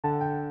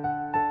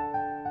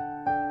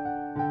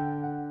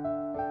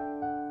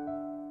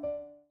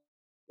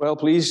Well,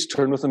 please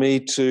turn with me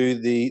to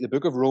the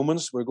book of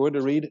Romans. We're going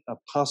to read a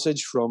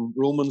passage from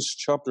Romans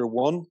chapter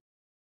 1.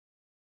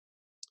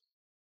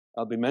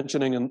 I'll be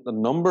mentioning a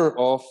number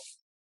of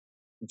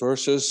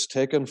verses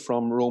taken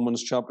from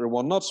Romans chapter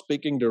 1, not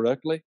speaking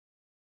directly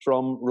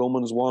from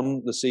Romans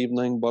 1 this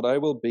evening, but I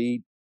will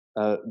be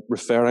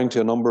referring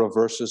to a number of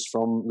verses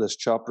from this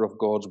chapter of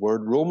God's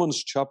Word.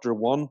 Romans chapter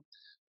 1,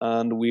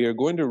 and we are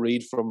going to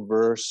read from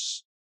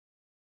verse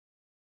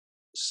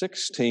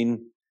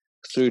 16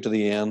 through to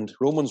the end.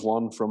 Romans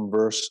 1 from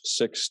verse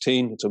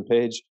 16. It's on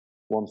page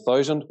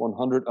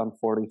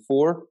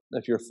 1144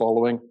 if you're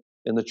following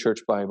in the Church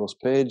Bibles,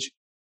 page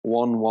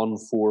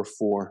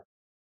 1144.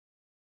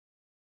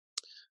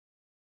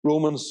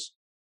 Romans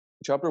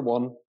chapter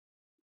 1,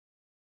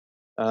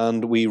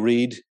 and we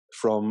read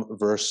from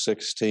verse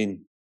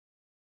 16.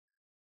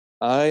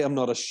 I am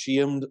not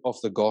ashamed of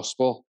the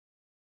gospel,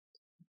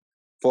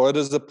 for it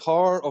is the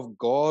power of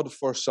God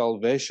for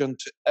salvation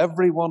to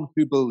everyone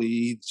who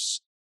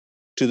believes,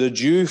 to the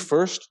Jew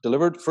first,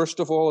 delivered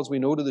first of all, as we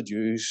know, to the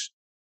Jews,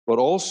 but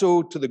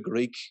also to the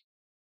Greek.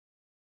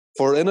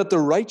 For in it the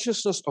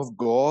righteousness of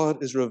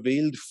God is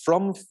revealed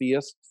from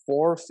faith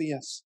for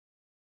faith.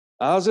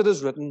 As it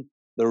is written,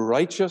 the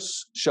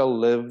righteous shall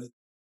live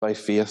by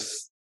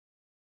faith.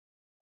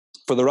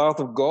 For the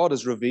wrath of God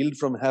is revealed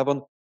from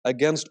heaven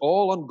against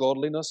all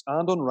ungodliness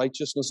and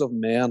unrighteousness of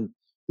men,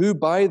 who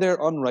by their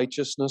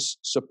unrighteousness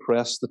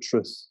suppress the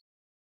truth.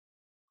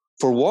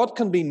 For what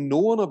can be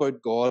known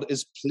about God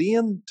is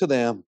plain to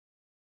them,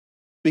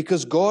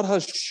 because God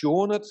has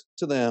shown it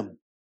to them.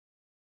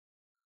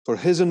 For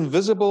his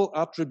invisible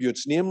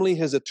attributes, namely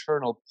his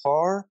eternal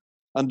power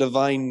and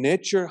divine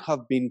nature,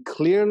 have been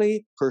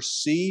clearly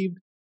perceived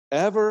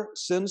ever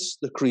since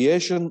the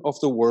creation of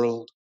the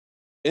world,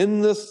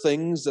 in the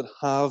things that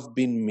have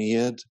been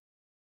made.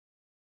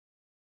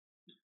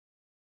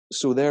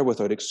 So they're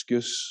without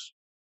excuse.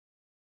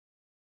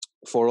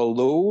 For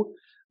although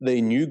they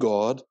knew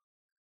God,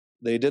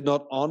 they did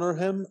not honor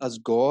him as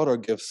God or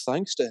give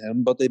thanks to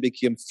him, but they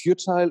became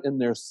futile in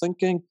their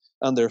thinking,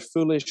 and their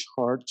foolish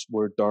hearts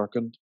were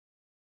darkened.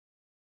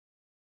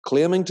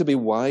 Claiming to be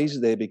wise,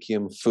 they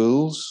became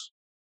fools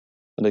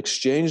and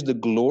exchanged the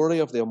glory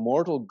of the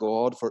immortal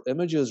God for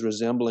images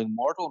resembling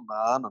mortal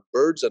man and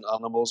birds and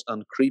animals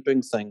and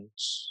creeping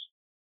things.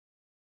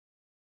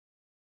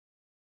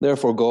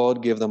 Therefore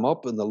God gave them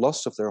up in the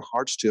lusts of their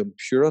hearts to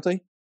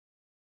impurity,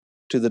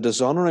 to the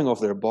dishonoring of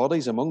their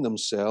bodies among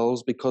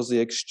themselves, because they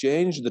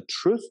exchanged the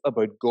truth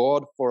about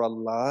God for a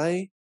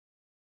lie,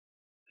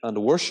 and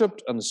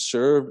worshipped and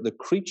served the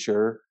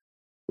creature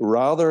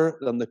rather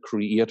than the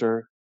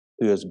Creator,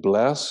 who is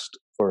blessed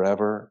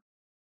forever.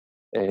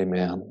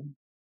 Amen.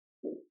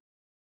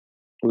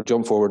 We'll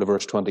jump forward to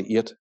verse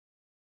 28.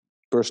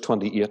 Verse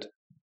 28.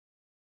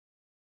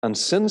 And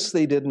since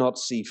they did not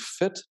see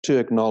fit to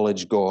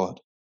acknowledge God,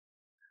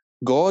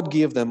 God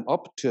gave them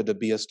up to a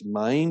debased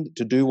mind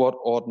to do what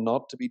ought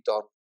not to be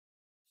done.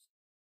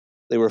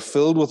 They were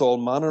filled with all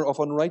manner of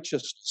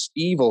unrighteousness,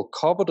 evil,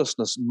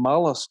 covetousness,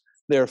 malice.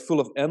 They are full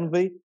of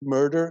envy,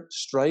 murder,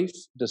 strife,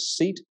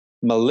 deceit,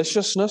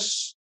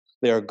 maliciousness.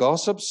 They are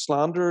gossips,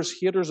 slanderers,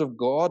 haters of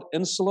God,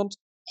 insolent,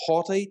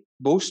 haughty,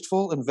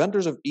 boastful,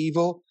 inventors of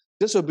evil,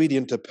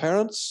 disobedient to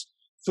parents,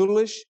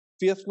 foolish,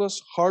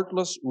 faithless,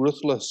 heartless,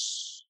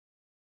 ruthless.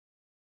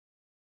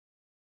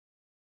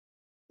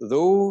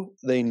 Though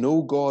they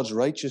know God's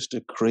righteous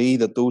decree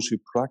that those who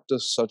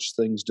practice such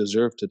things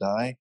deserve to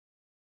die,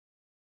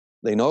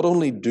 they not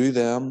only do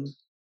them,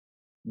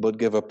 but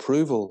give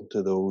approval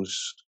to those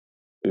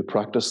who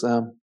practice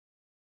them.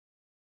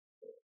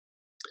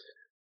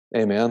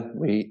 Amen.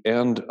 We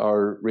end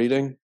our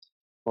reading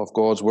of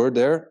God's Word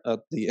there at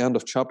the end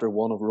of chapter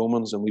 1 of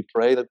Romans, and we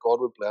pray that God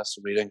would bless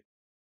the reading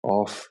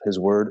of His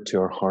Word to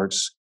our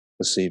hearts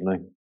this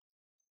evening.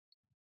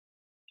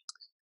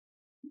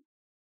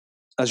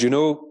 As you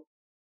know,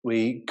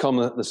 we come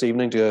this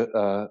evening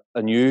to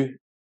a new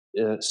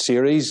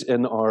series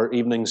in our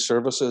evening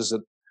services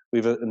that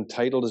we've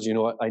entitled, as you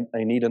know, I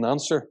Need an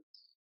Answer.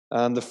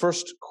 And the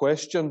first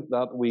question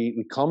that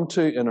we come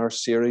to in our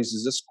series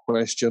is this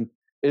question: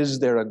 is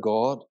there a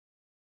God?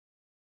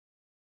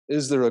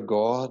 Is there a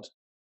God?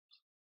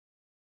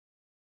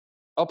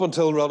 Up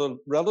until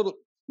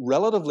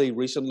relatively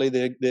recently,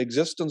 the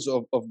existence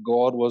of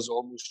God was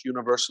almost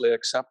universally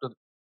accepted.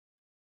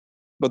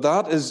 But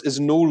that is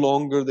no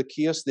longer the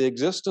case. The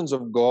existence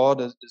of God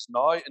is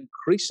now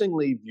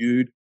increasingly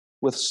viewed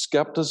with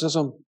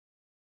skepticism.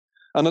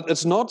 And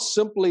it's not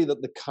simply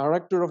that the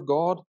character of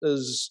God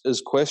is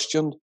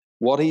questioned,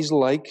 what he's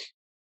like,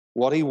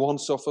 what he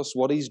wants of us,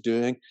 what he's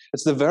doing.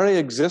 It's the very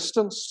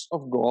existence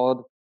of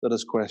God that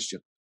is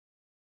questioned,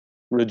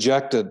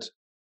 rejected,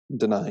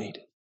 denied.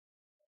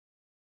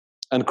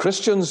 And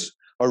Christians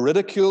are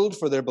ridiculed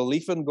for their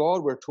belief in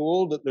God. We're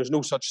told that there's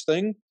no such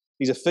thing.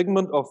 He's a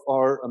figment of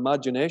our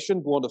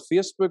imagination. Go onto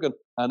Facebook,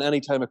 and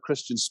any time a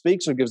Christian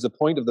speaks or gives the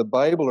point of the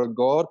Bible or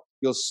God,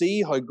 you'll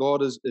see how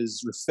God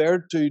is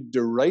referred to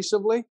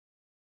derisively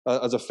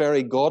as a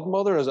fairy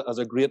godmother, as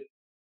a great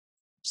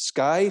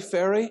sky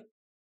fairy.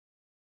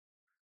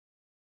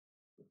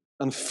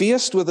 And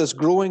faced with this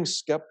growing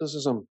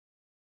skepticism,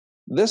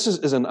 this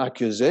is an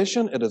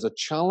accusation, it is a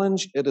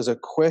challenge, it is a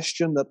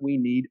question that we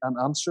need an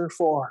answer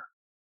for.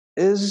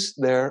 Is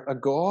there a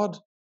God?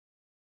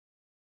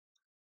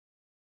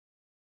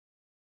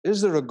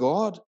 Is there a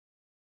God?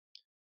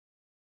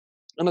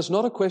 And it's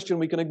not a question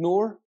we can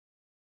ignore,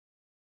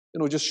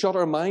 just shut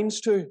our minds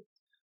to.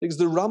 Because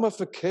the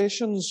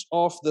ramifications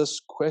of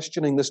this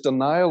questioning, this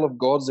denial of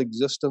God's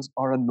existence,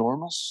 are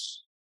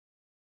enormous.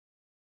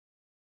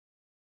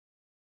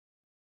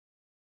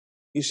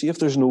 You see, if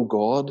there's no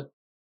God,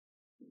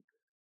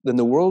 then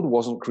the world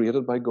wasn't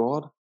created by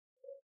God.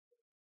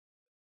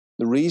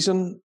 The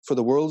reason for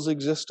the world's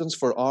existence,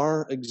 for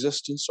our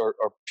existence, are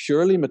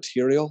purely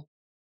material.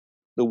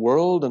 The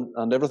world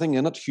and everything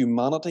in it,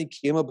 humanity,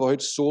 came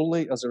about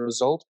solely as a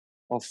result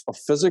of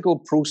physical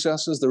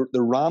processes,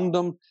 the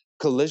random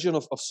collision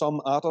of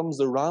some atoms,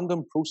 the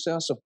random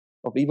process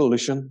of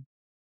evolution.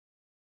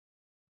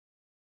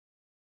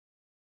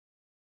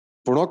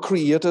 We're not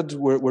created,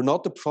 we're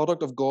not the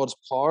product of God's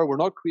power, we're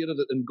not created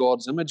in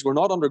God's image, we're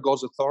not under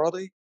God's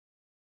authority.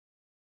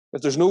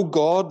 If there's no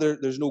God,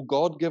 there's no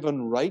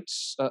God-given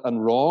rights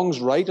and wrongs.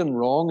 Right and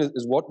wrong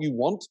is what you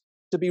want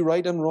to be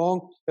right and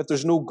wrong. If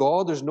there's no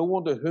God, there's no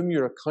one to whom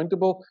you're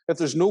accountable. If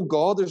there's no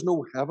God, there's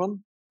no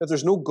heaven. If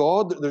there's no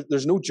God,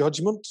 there's no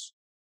judgment.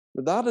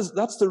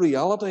 That's the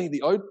reality,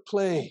 the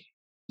outplay,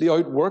 the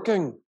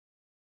outworking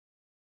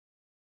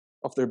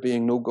of there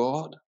being no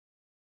God.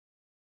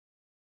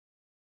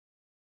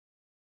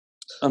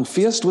 And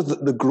faced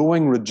with the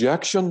growing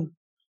rejection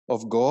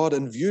of God,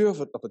 in view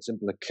of its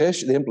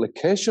implication, the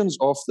implications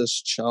of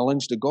this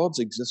challenge to God's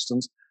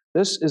existence,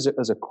 this is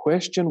a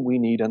question we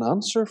need an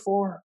answer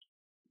for.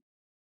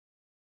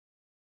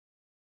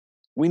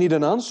 We need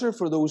an answer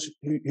for those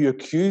who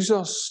accuse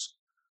us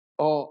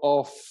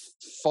of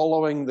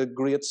following the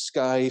great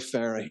sky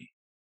fairy.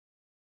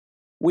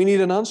 We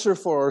need an answer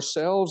for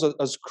ourselves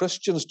as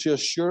Christians to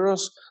assure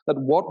us that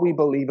what we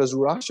believe is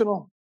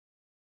rational,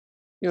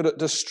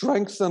 to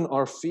strengthen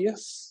our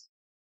faith.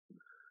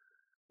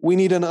 We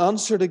need an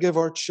answer to give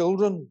our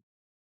children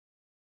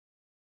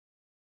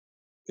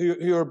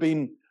who are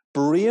being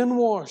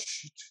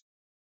brainwashed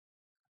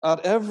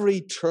at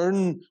every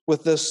turn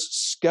with this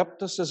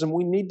skepticism.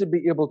 We need to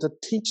be able to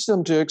teach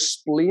them, to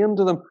explain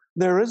to them,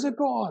 there is a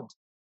God.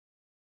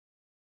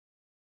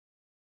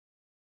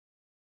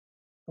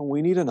 And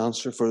we need an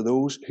answer for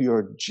those who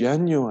are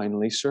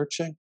genuinely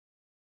searching,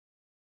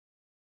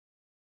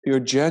 who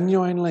are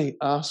genuinely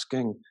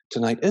asking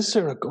tonight, is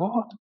there a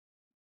God?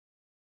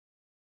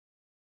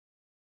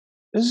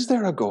 Is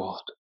there a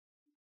God?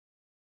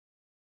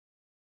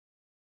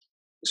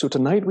 So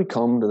tonight we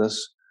come to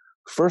this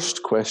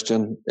first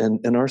question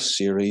in our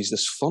series,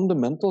 this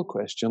fundamental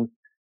question,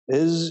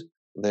 is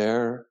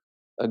there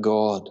a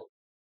God?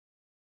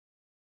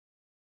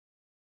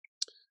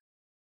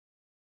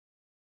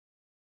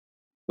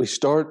 We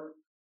start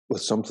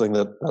with something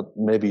that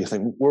maybe you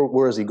think,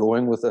 where is he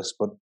going with this?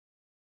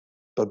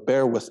 But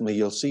bear with me,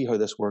 you'll see how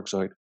this works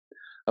out.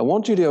 I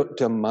want you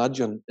to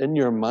imagine in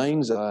your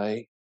mind's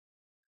eye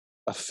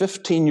a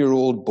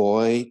 15-year-old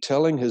boy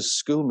telling his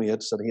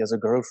schoolmates that he has a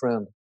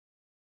girlfriend.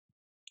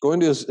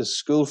 Going to his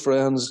school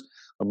friends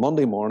on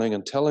Monday morning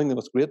and telling them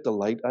with great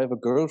delight, I have a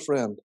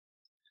girlfriend.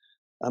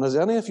 And as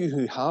any of you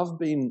who have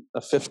been a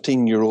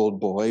 15-year-old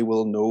boy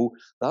will know,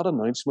 that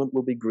announcement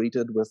will be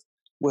greeted with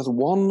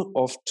one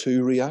of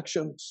two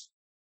reactions.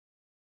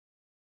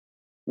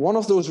 One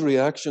of those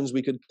reactions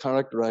we could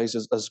characterize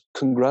as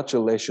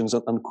congratulations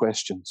and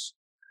questions.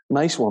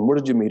 Nice one, where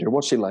did you meet her?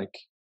 What's she like?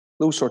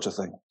 Those sorts of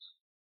things.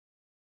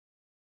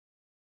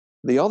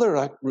 The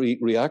other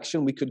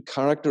reaction we could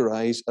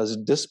characterize as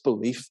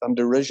disbelief and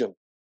derision.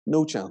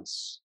 No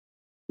chance.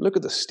 Look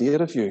at the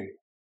state of you.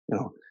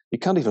 You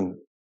can't even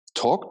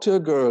talk to a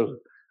girl,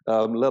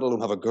 let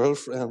alone have a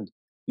girlfriend.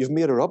 You've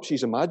made her up.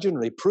 She's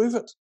imaginary. Prove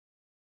it.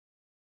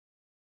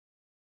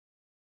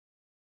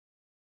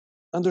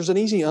 And there's an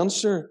easy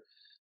answer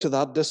to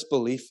that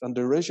disbelief and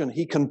derision.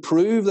 He can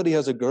prove that he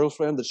has a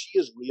girlfriend, that she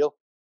is real,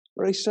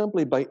 very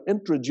simply by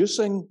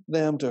introducing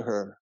them to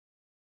her.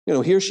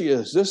 Here she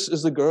is. This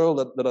is the girl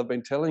that I've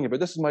been telling you about.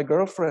 This is my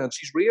girlfriend.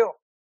 She's real,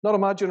 not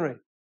imaginary.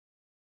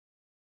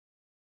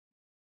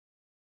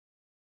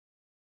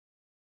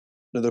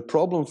 Now, the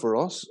problem for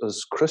us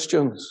as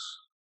Christians,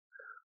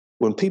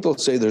 when people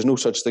say there's no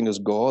such thing as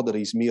God, that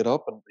he's made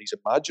up and he's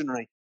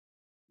imaginary,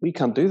 we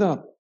can't do that.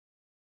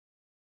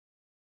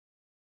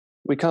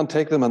 We can't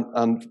take them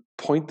and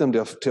point them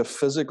to a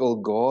physical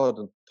God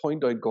and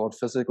point out God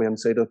physically and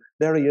say to them,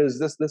 there he is,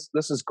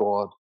 this is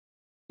God.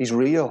 He's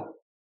real.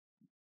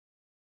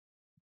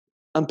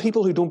 And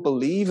people who don't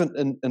believe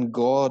in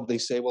God, they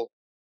say, well,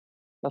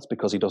 that's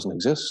because he doesn't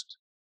exist.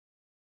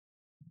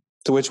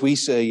 To which we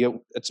say,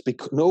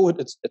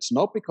 it's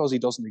not because he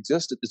doesn't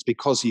exist. It's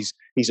because he's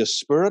a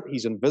spirit,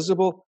 he's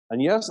invisible.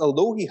 And yes,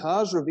 although he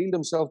has revealed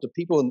himself to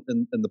people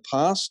in the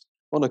past,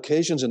 on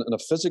occasions in a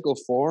physical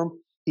form,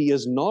 he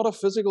is not a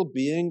physical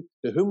being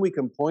to whom we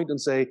can point and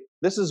say,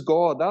 this is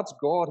God, that's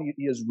God,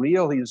 he is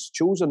real. He has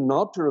chosen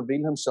not to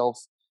reveal himself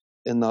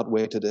in that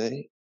way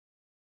today.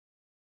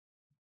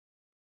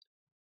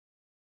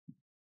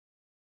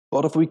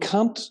 But if we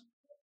can't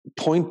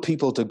point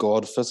people to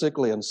God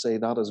physically and say,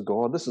 that is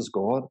God, this is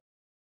God,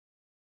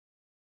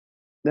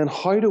 then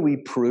how do we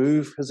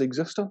prove his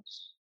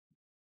existence?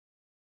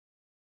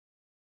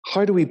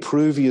 How do we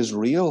prove he is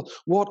real?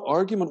 What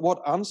argument,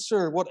 what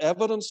answer, what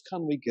evidence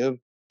can we give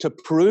to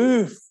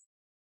prove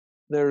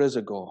there is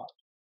a God?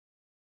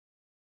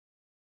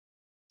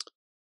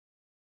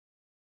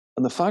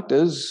 And the fact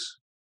is,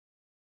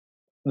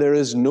 there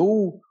is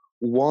no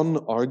one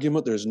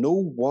argument, there's no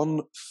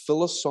one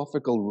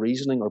philosophical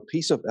reasoning or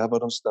piece of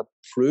evidence that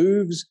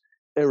proves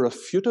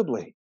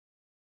irrefutably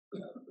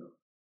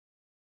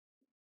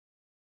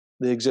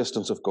the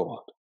existence of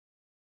God.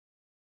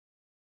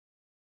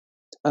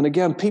 And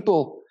again,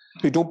 people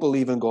who don't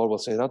believe in God will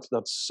say, that's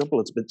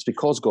simple, it's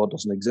because God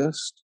doesn't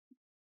exist.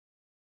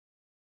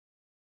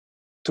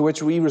 To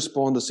which we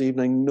respond this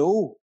evening,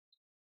 no,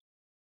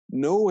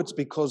 it's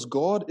because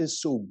God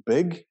is so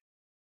big,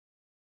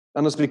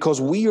 and it's because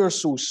we are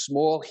so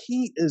small.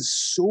 He is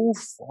so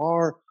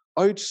far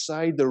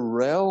outside the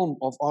realm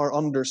of our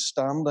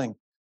understanding.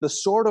 The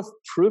sort of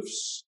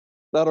proofs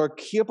that are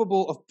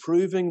capable of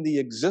proving the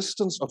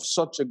existence of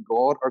such a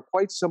God are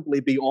quite simply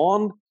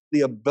beyond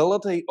the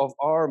ability of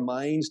our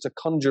minds to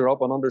conjure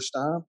up and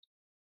understand.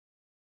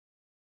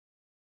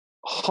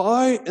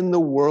 How in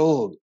the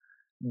world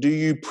do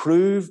you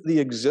prove the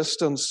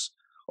existence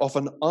of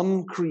an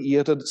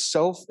uncreated,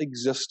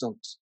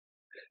 self-existent,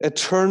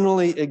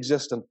 eternally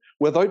existent,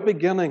 without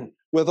beginning,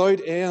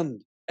 without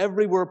end,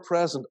 everywhere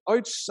present,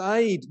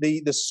 outside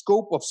the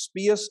scope of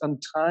space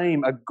and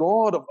time, a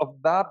God of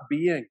that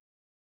being,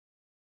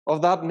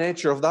 of that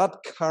nature, of that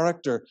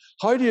character?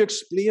 How do you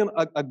explain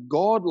a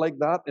God like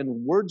that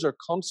in words or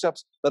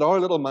concepts that our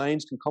little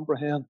minds can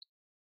comprehend?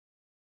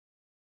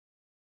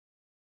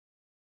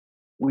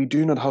 We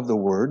do not have the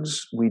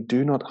words, we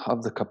do not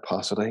have the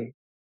capacity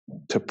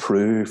to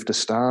prove, to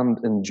stand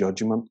in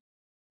judgment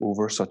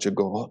over such a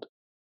God.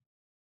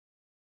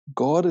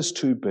 God is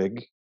too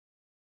big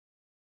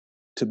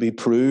to be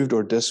proved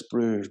or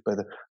disproved by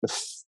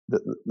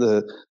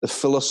the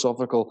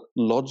philosophical,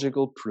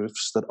 logical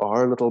proofs that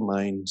our little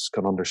minds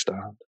can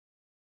understand.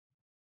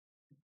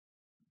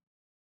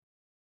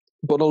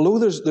 But although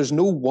there's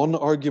no one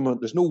argument,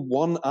 there's no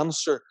one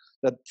answer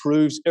that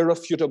proves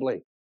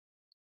irrefutably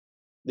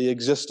the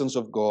existence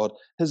of God,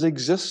 his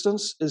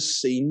existence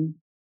is seen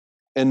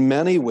in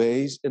many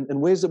ways, in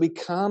ways that we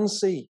can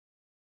see,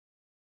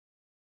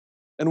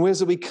 in ways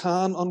that we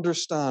can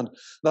understand,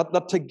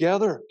 that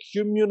together,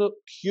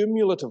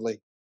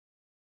 cumulatively,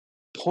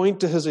 point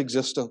to his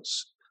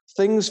existence.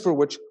 Things for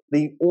which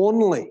the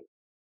only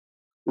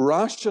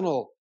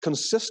rational,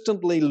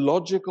 consistently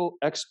logical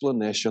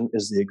explanation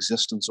is the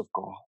existence of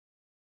God.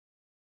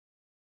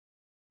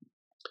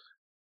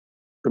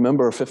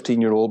 Remember a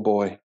 15-year-old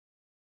boy.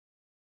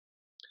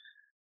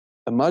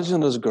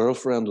 Imagine his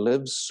girlfriend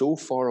lives so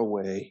far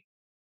away.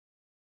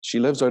 She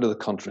lives out of the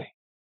country.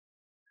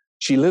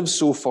 She lives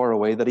so far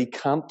away that he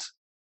can't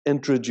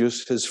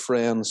introduce his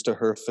friends to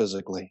her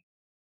physically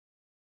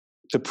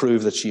to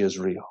prove that she is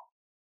real.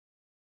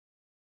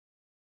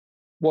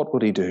 What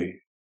would he do?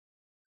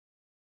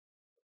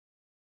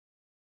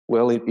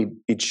 Well,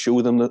 he'd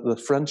show them the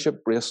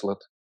friendship bracelet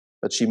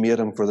that she made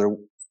him for their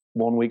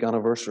 1-week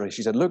anniversary.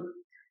 She said, look,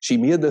 she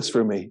made this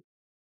for me.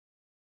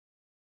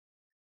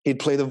 He'd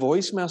play the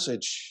voice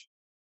message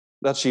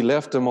that she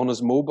left him on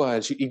his mobile.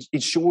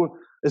 He'd show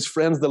his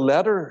friends the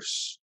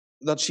letters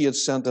that she had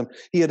sent him.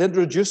 He had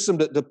introduced them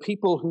to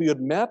people who had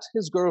met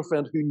his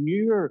girlfriend, who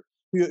knew her,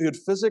 who had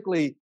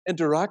physically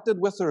interacted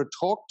with her,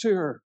 talked to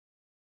her.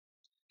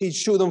 He'd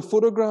show them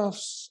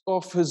photographs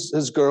of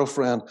his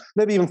girlfriend,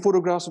 maybe even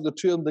photographs of the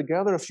two of them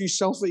together, a few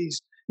selfies.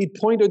 He'd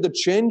point out the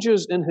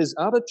changes in his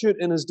attitude,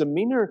 in his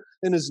demeanor,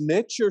 in his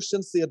nature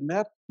since they had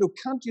met. No,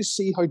 can't you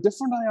see how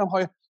different I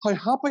am, how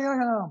happy I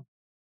am?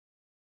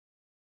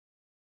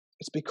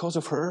 It's because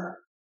of her.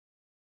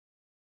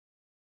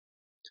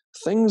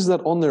 Things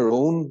that on their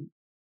own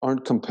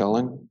aren't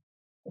compelling.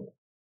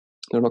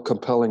 They're not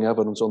compelling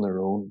evidence on their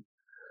own.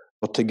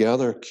 But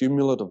together,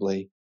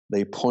 cumulatively,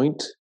 they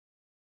point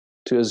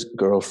to his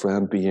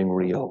girlfriend being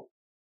real.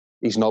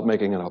 He's not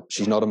making it up.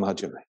 She's not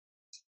imaginary.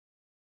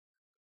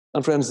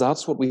 And friends,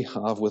 that's what we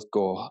have with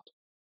God.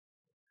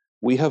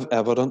 We have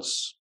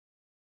evidence.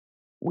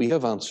 We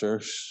have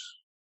answers.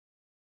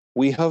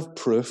 We have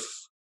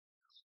proof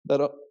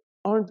that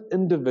aren't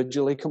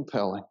individually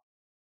compelling.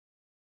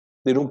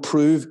 They don't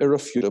prove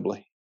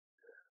irrefutably.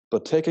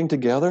 But taken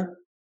together,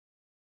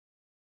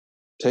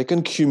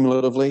 taken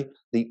cumulatively,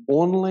 the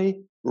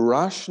only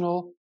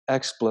rational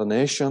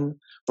explanation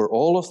for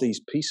all of these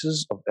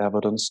pieces of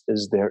evidence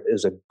is there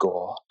is a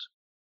God.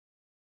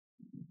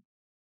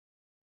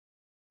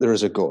 There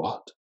is a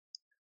God.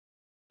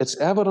 It's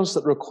evidence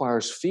that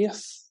requires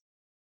faith.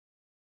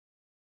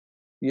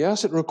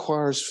 Yes, it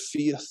requires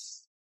faith.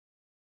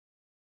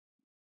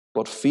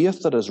 But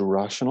faith that is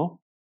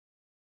rational,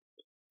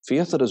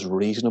 faith that is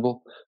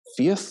reasonable,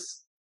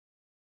 faith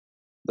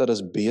that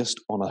is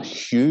based on a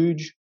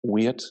huge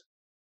weight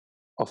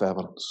of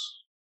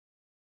evidence.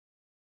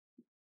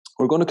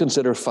 We're going to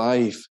consider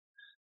 5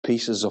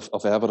 pieces of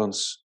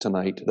evidence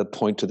tonight that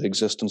point to the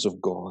existence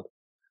of God,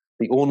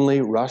 the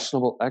only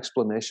rational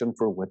explanation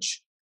for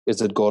which is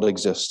that God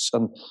exists.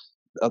 And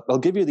I'll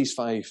give you these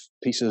 5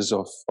 pieces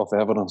of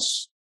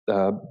evidence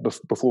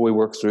before we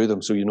work through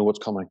them so you know what's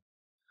coming.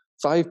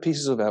 5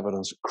 pieces of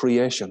evidence: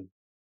 creation,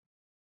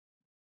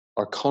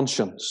 our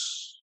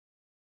conscience,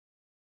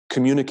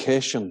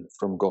 communication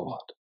from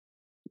God,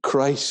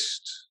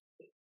 Christ,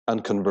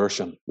 and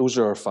conversion. Those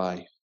are our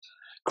 5.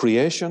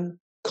 Creation,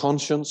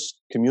 conscience,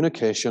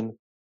 communication,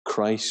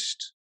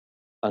 Christ,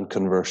 and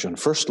conversion.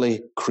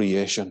 Firstly,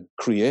 creation.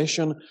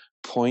 Creation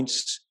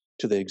points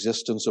to the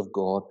existence of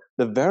God.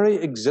 The very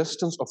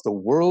existence of the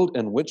world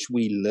in which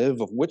we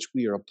live, of which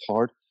we are a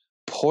part,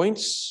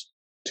 points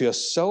to a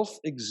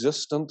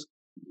self-existent,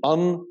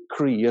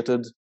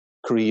 uncreated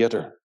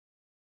creator.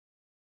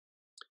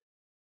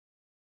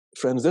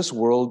 Friends, this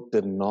world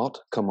did not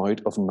come out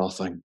of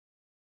nothing.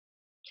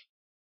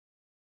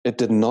 It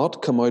did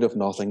not come out of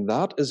nothing.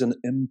 That is an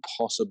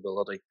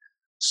impossibility.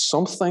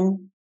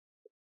 Something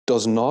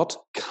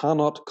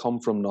cannot come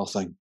from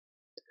nothing.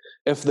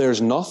 If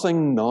there's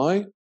nothing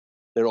now,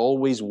 there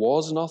always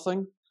was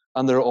nothing,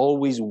 and there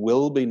always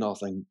will be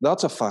nothing.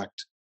 That's a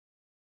fact.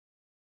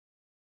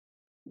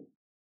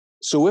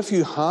 So if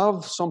you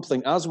have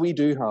something, as we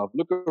do have,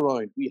 look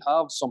around, we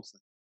have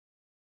something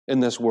in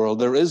this world.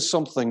 There is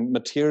something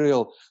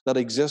material that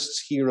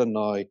exists here and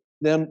now.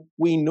 Then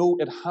we know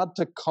it had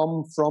to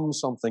come from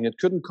something. It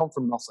couldn't come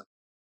from nothing.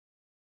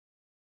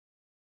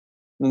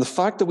 And the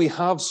fact that we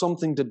have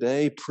something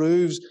today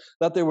proves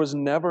that there was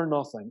never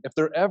nothing. If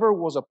there ever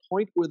was a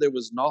point where there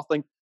was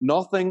nothing,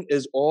 nothing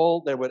is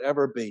all there would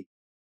ever be.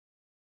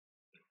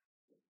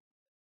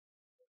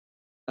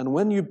 And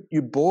when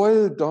you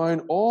boil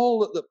down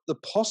all the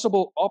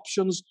possible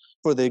options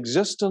for the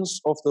existence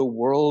of the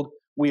world,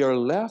 we are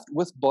left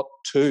with but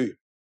 2.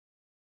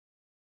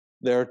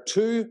 There are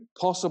 2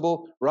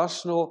 possible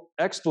rational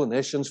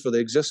explanations for the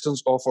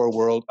existence of our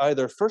world.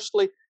 Either,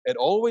 firstly, it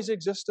always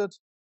existed,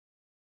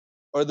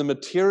 or the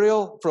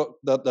material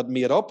that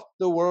made up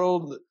the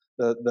world,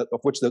 of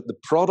which the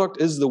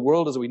product is the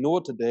world as we know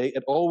it today,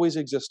 it always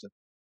existed.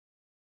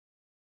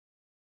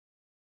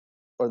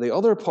 Or the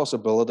other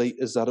possibility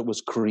is that it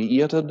was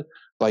created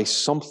by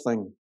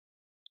something,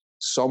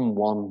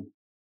 someone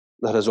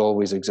that has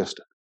always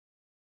existed.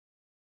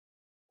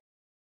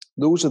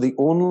 Those are the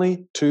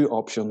only 2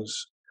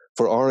 options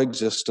for our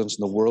existence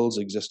and the world's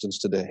existence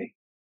today.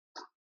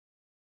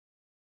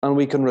 And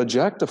we can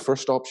reject the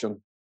first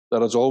option,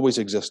 that has always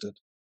existed.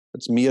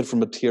 It's made from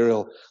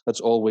material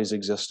that's always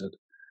existed.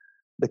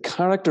 The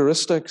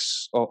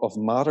characteristics of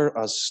matter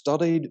as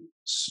studied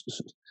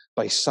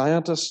by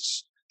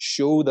scientists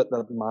show that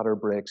matter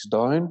breaks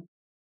down,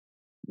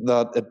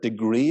 that it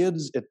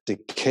degrades, it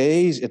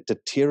decays, it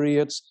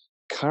deteriorates,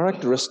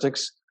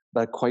 characteristics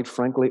that, quite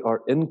frankly,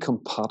 are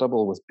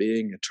incompatible with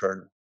being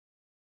eternal.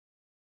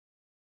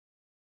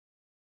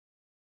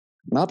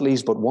 And that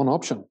leaves but one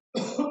option.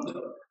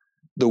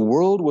 The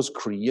world was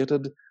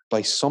created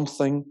by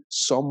something,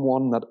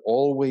 someone that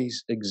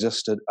always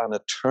existed, an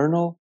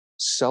eternal,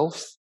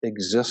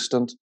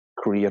 self-existent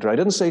creator. I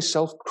didn't say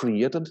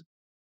self-created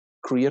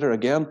creator.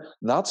 Again,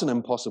 that's an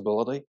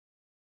impossibility.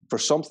 For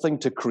something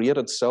to create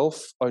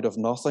itself out of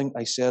nothing,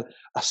 I said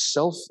a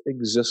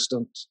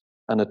self-existent,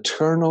 an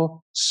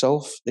eternal,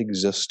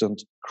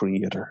 self-existent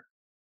creator.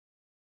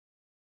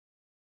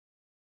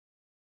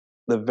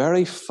 The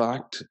very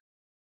fact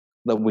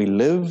that we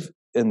live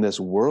in this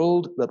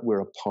world that we're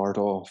a part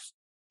of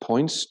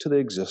points to the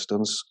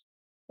existence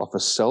of a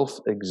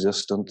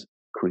self-existent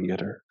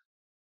creator.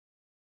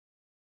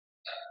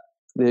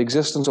 The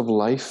existence of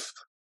life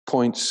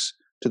points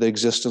to the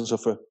existence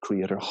of a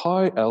creator.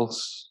 How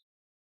else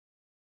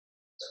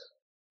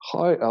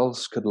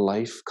could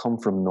life come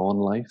from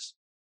non-life?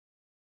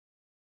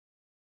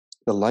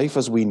 The life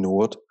as we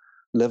know it,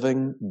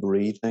 living,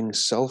 breathing,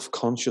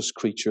 self-conscious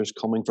creatures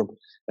coming from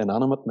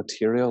inanimate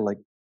material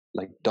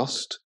like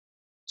dust,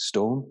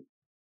 stone.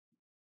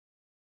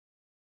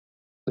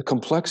 The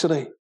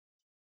complexity,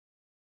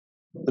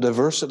 the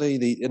diversity,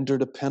 the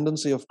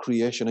interdependency of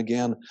creation,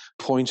 again,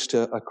 points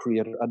to a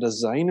creator, a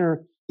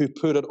designer who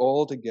put it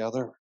all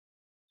together.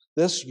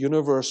 This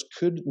universe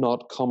could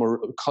not come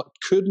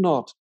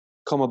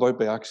about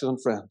by accident,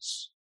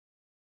 friends.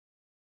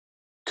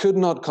 Could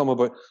not come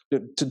about.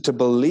 To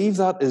believe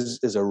that is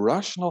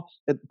irrational.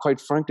 Quite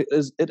frankly,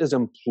 it is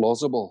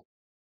implausible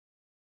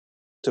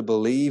to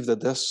believe that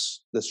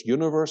this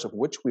universe of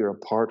which we are a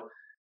part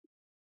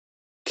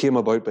came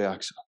about by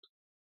accident.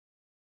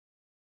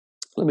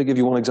 Let me give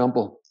you one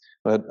example.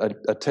 I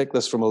take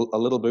this from a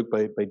little book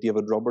by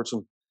David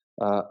Robertson,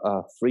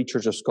 a Free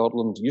Church of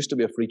Scotland, used to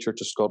be a Free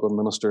Church of Scotland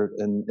minister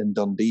in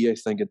Dundee, I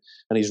think.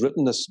 And he's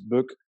written this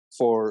book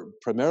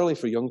primarily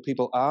for young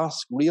people.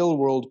 Ask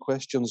real-world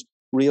questions,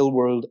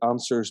 real-world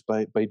answers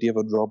by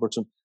David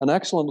Robertson. An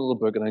excellent little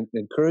book, and I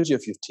encourage you,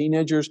 if you have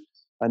teenagers,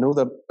 I know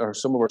that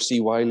some of our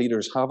CY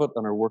leaders have it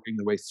and are working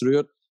their way through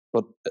it.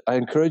 But I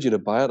encourage you to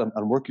buy it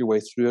and work your way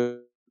through it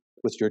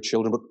with your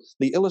children. But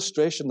the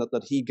illustration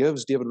that he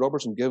gives, David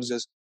Robertson gives,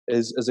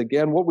 is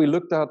again what we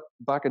looked at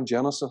back in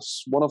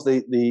Genesis. One of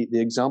the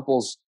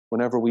examples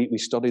whenever we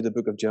study the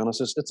book of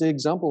Genesis, it's the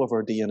example of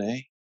our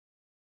DNA.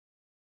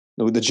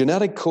 Now, the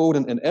genetic code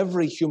in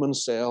every human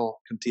cell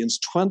contains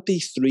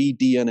 23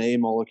 DNA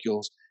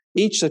molecules,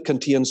 each that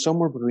contains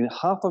somewhere between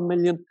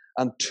 500,000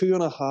 and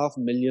 2.5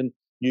 million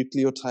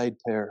nucleotide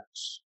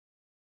pairs.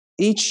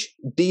 Each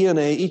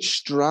DNA, each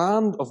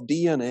strand of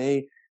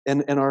DNA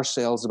in our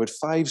cells is about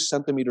 5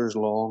 centimeters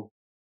long.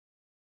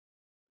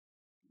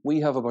 We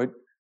have about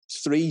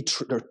 10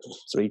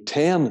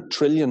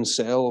 trillion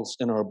cells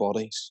in our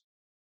bodies.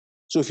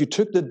 So if you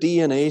took the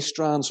DNA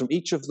strands from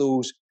each of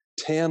those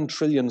 10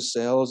 trillion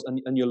cells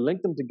and you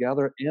link them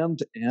together end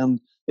to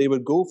end, they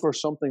would go for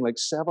something like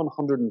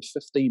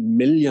 750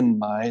 million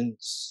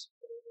miles.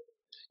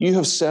 You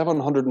have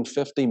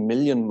 750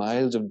 million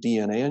miles of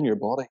DNA in your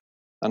body,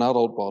 an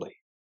adult body.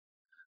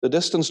 The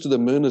distance to the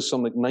moon is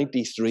something like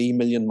 93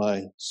 million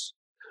miles.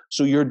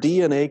 So your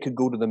DNA could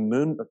go to the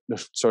moon,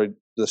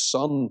 the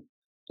sun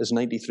is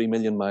 93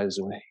 million miles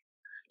away.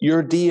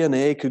 Your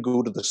DNA could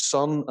go to the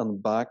sun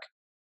and back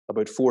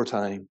about 4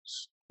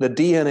 times. The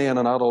DNA in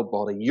an adult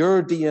body,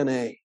 your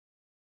DNA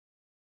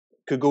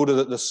could go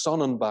to the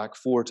sun and back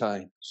 4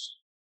 times.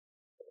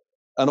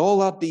 And all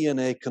that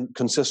DNA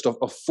consists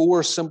of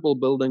 4 simple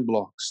building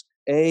blocks,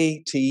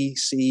 A, T,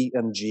 C,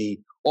 and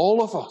G.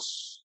 All of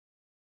us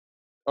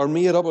are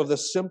made up of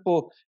this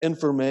simple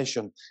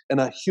information in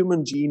a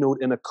human genome,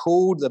 in a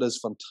code that is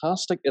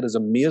fantastic, it is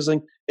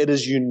amazing, it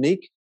is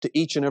unique to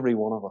each and every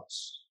one of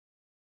us.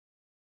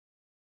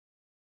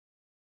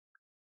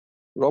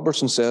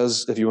 Robertson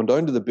says, if you went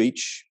down to the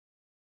beach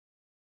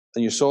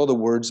and you saw the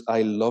words,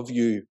 "I love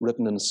you,"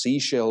 written in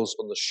seashells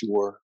on the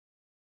shore,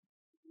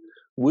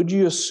 would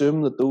you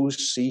assume that those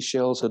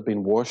seashells had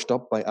been washed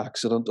up by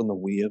accident on the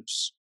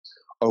waves?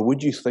 Or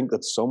would you think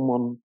that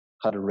someone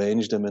had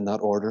arranged them in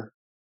that order?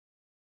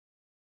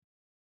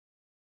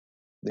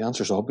 The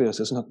answer's obvious,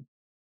 isn't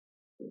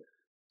it?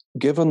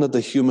 Given that the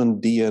human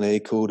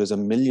DNA code is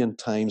 1,000,000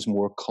 times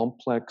more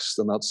complex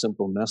than that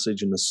simple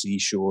message in the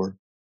seashore,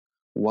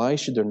 why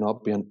should there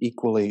not be an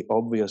equally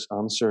obvious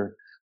answer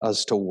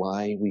as to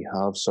why we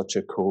have such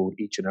a code,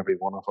 each and every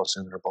one of us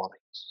in our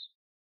bodies?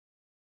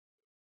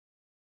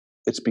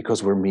 It's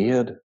because we're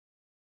made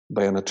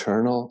by an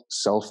eternal,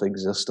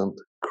 self-existent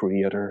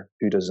creator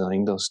who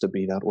designed us to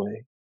be that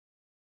way.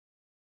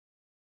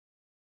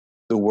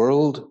 The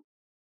world,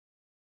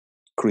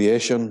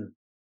 creation,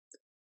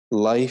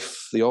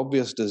 life, the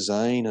obvious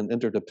design and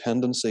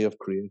interdependency of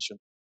creation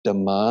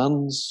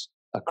demands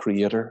a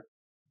creator.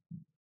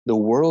 The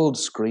world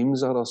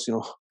screams at us,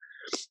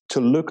 to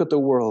look at the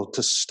world,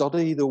 to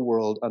study the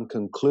world and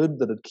conclude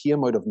that it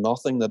came out of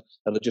nothing, that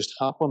it just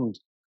happened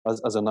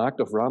as an act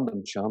of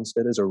random chance.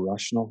 It is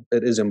irrational.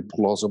 It is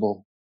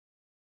implausible.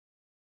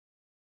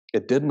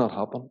 It did not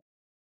happen.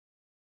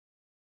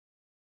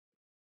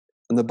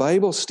 And the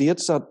Bible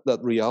states that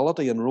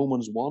reality in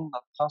Romans 1,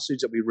 that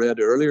passage that we read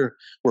earlier,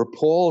 where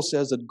Paul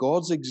says that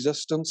God's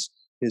existence,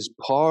 his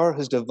power,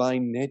 his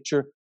divine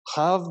nature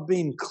have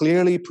been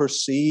clearly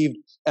perceived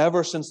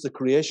ever since the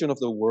creation of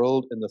the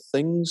world in the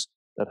things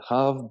that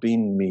have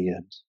been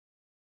made.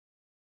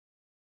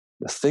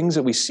 The things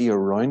that we see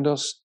around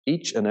us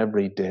each and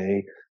every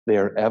day, they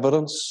are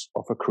evidence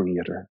of a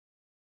creator.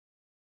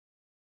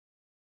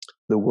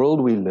 The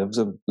world we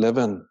live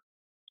in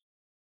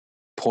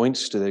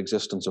points to the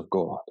existence of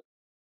God.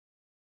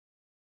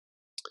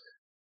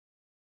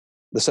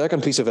 The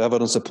second piece of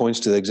evidence that points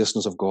to the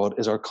existence of God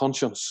is our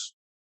conscience.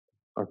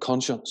 Our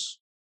conscience.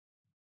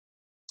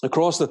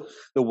 Across the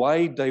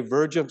wide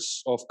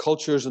divergence of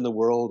cultures in the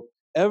world,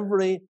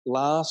 every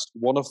last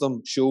one of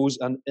them shows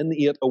an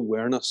innate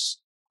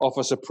awareness of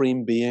a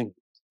supreme being.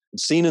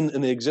 It's seen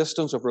in the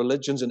existence of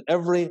religions in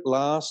every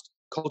last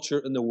culture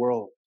in the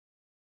world.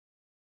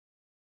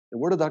 And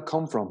where did that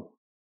come from?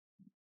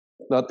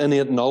 That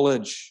innate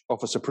knowledge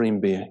of a supreme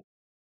being.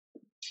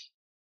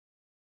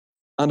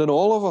 And in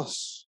all of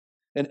us,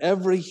 in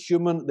every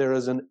human, there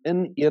is an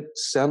innate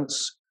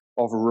sense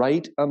of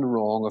right and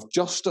wrong, of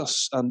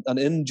justice and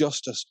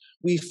injustice.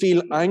 We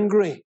feel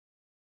angry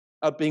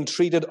at being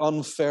treated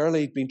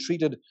unfairly, being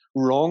treated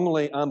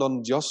wrongly and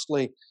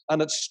unjustly,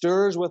 and it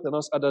stirs within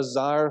us a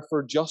desire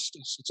for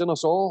justice. It's in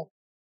us all.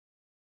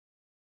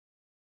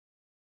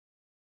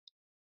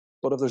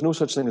 But if there's no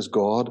such thing as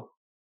God,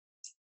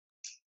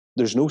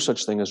 there's no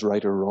such thing as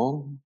right or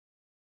wrong.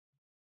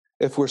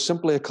 If we're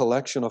simply a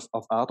collection of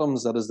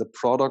atoms that is the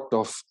product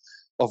of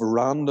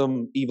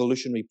random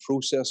evolutionary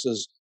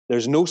processes,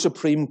 there's no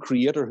supreme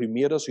creator who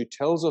made us, who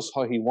tells us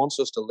how he wants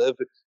us to live,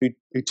 who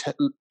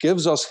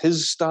gives us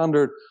his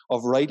standard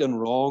of right and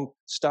wrong,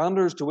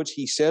 standards to which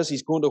he says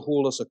he's going to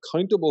hold us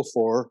accountable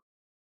for.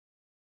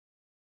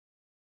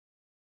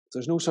 If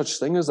there's no such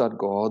thing as that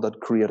God,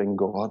 that creating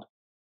God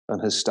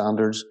and his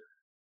standards,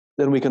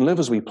 then we can live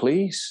as we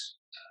please.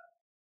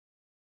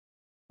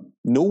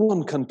 No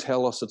one can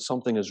tell us that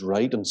something is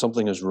right and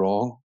something is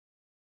wrong.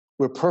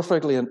 We're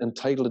perfectly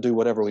entitled to do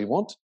whatever we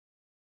want.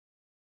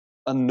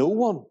 And no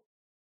one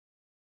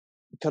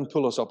can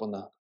pull us up on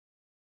that.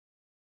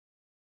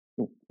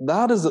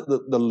 That is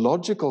the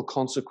logical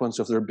consequence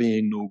of there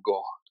being no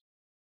God.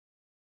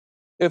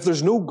 If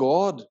there's no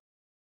God,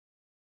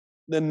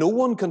 then no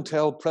one can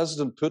tell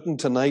President Putin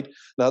tonight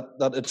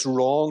that it's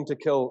wrong to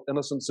kill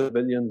innocent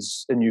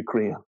civilians in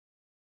Ukraine,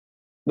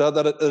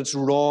 that it's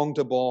wrong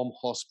to bomb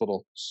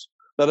hospitals,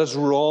 that it's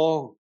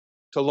wrong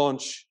to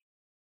launch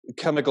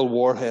chemical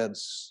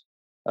warheads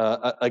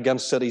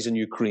against cities in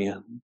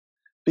Ukraine.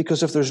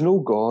 Because if there's no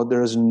God,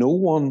 there is no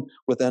one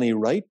with any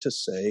right to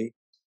say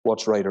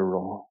what's right or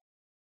wrong.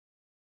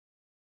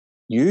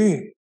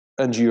 You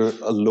and you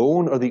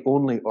alone are the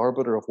only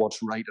arbiter of what's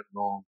right and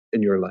wrong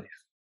in your life.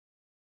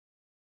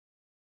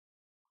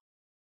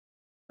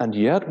 And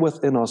yet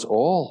within us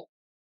all,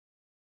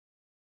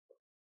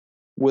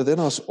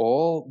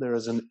 there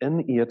is an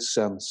innate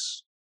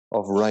sense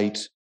of right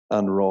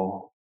and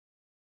wrong.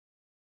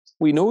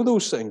 We know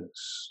those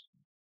things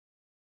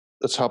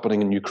that's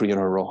happening in Ukraine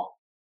are wrong.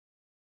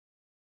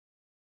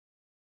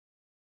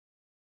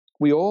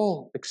 We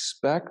all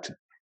expect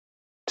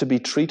to be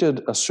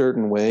treated a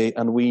certain way,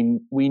 and we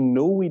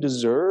know we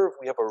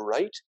have a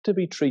right to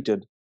be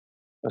treated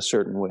a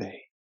certain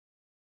way.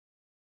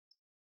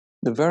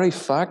 The very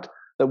fact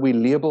that we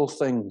label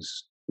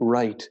things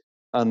right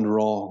and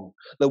wrong,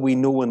 that we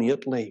know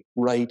innately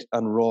right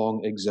and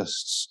wrong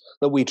exists,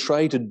 that we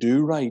try to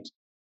do right,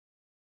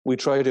 we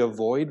try to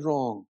avoid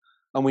wrong,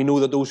 and we know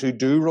that those who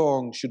do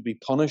wrong should be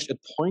punished, it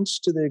points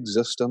to the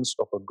existence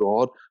of a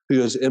God who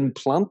has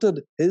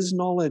implanted his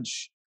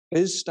knowledge,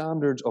 his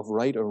standards of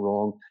right or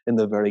wrong in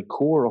the very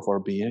core of our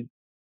being.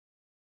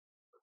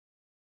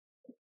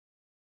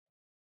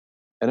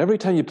 And every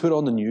time you put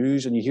on the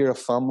news and you hear a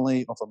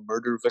family of a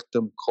murder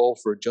victim call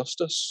for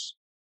justice,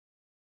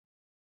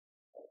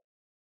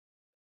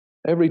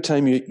 every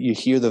time you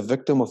hear the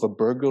victim of a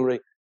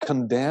burglary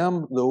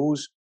condemn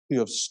those who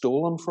have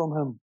stolen from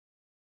him,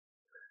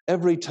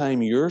 every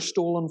time you're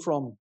stolen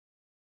from,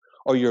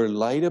 or you're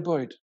lied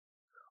about,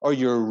 or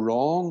you're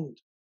wronged,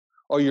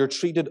 or you're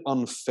treated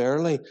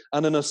unfairly,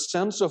 and in a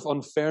sense of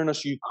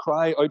unfairness you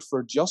cry out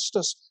for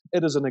justice,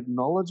 it is an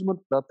acknowledgement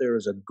that there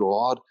is a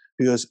God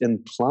who has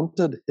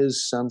implanted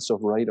his sense of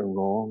right and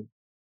wrong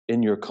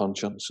in your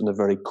conscience, in the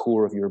very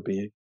core of your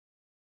being.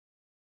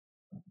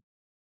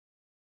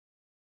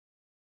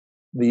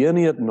 The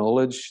innate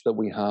knowledge that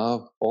we have,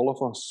 all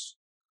of us,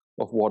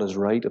 of what is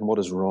right and what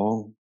is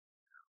wrong,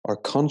 our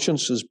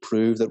consciences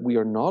prove that we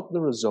are not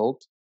the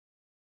result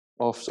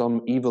of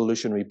some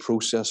evolutionary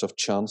process of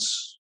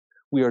chance.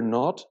 We are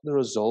not the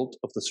result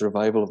of the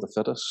survival of the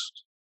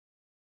fittest.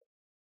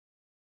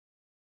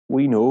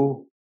 We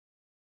know,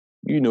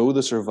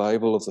 the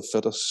survival of the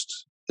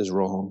fittest is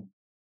wrong.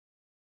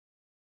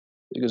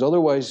 Because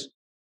otherwise,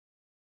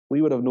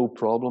 we would have no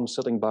problem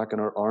sitting back in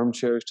our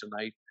armchairs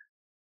tonight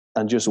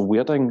and just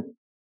waiting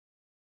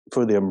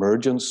for the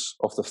emergence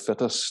of the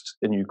fittest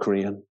in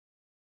Ukraine.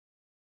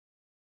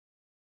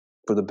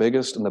 For the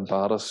biggest and the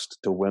baddest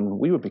to win.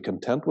 We would be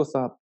content with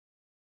that.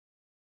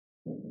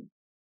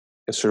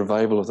 If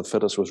survival of the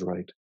fittest was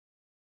right.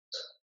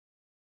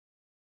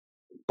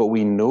 But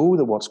we know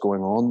that what's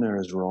going on there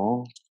is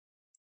wrong.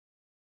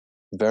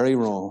 Very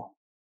wrong.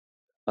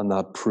 And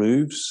that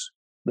proves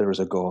there is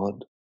a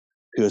God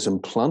who has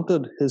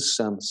implanted his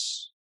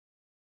sense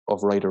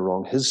of right or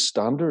wrong, his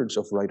standards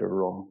of right or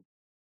wrong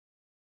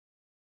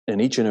in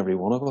each and every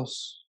one of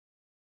us.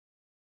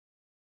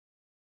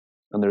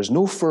 And there's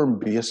no firm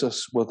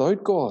basis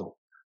without God.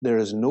 There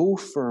is no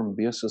firm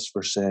basis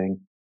for saying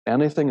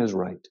anything is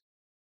right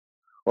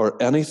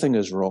or anything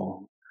is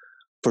wrong,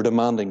 for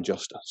demanding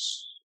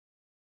justice,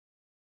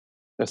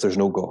 if there's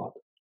no God.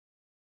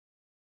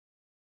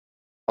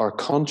 Our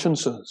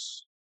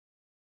consciences,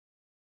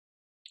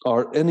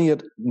 our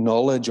innate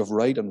knowledge of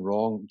right and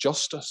wrong,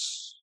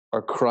 justice,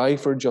 our cry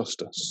for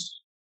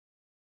justice,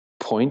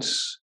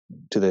 points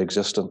to the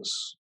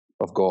existence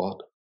of God.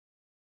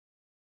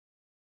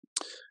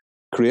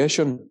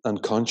 Creation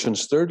and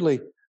conscience.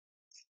 Thirdly,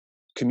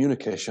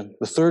 communication.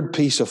 The third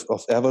piece of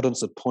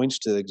evidence that points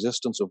to the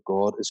existence of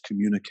God is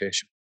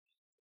communication.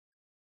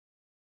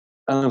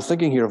 And I'm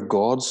thinking here of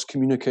God's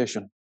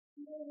communication.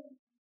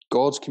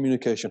 God's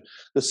communication.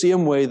 The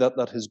same way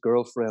that his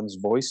girlfriend's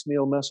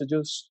voicemail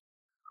messages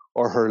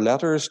or her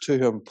letters to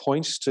him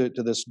points to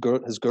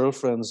his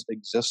girlfriend's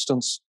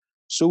existence,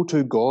 so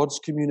too God's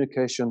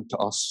communication to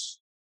us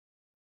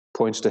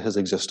points to his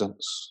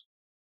existence.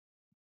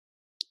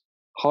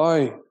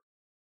 How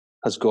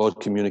has God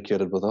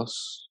communicated with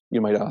us, you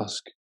might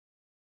ask?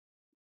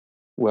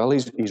 Well,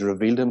 he's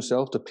revealed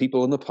himself to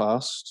people in the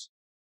past.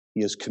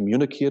 He has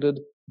communicated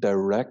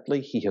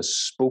directly. He has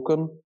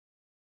spoken,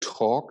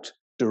 talked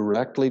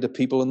directly to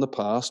people in the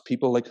past,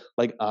 people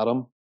like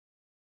Adam,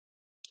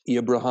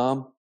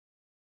 Abraham,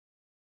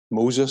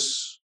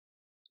 Moses,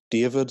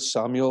 David,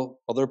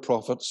 Samuel, other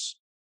prophets.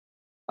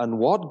 And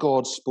what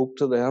God spoke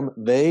to them,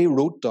 they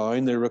wrote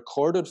down, they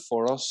recorded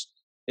for us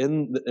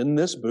in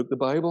this book, the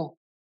Bible.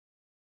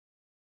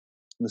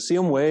 In the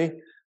same way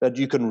That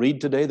you can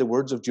read today the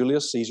words of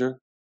Julius Caesar.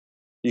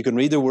 You can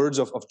read the words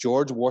of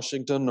George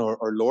Washington or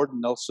Lord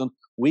Nelson.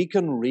 We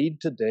can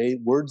read today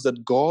words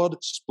that God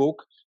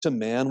spoke to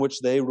men, which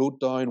they wrote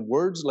down.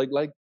 Words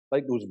like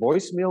those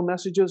voicemail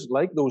messages,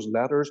 like those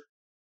letters,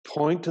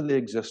 point to the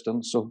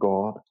existence of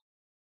God.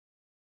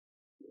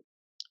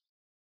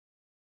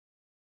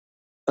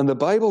 And the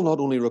Bible not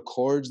only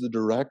records the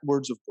direct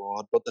words of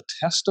God, but the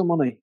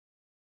testimony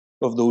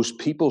of those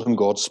people whom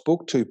God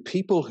spoke to,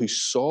 people who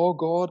saw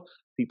God,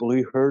 people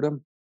who heard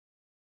him.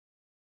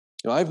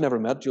 Now, I've never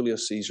met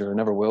Julius Caesar, I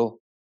never will.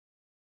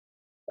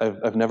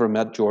 I've never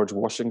met George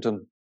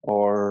Washington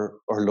or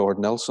Lord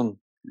Nelson,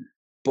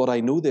 but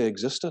I know they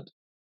existed.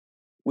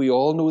 We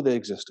all know they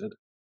existed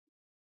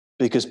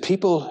because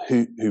people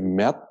who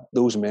met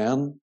those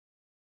men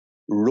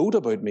wrote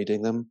about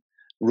meeting them,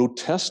 wrote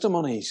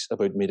testimonies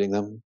about meeting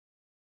them,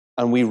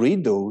 and we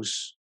read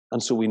those,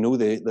 and so we know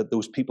that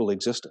those people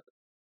existed.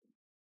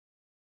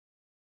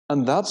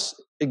 And that's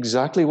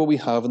exactly what we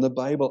have in the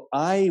Bible.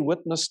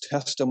 Eyewitness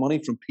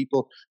testimony from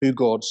people who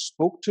God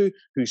spoke to,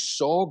 who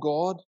saw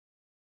God,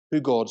 who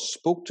God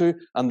spoke to,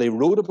 and they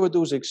wrote about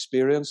those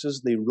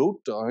experiences. They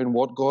wrote down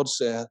what God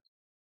said.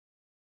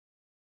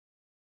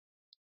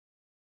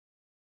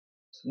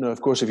 Now,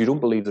 of course, if you don't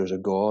believe there's a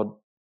God,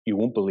 you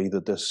won't believe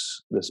that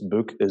this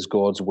book is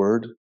God's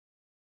word,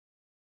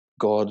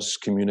 God's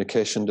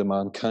communication to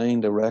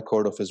mankind, a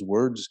record of his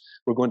words.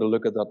 We're going to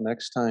look at that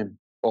next time,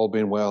 all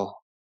being well,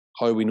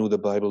 how we know the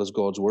Bible is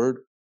God's word.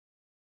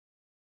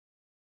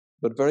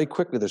 But very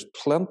quickly, there's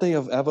plenty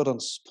of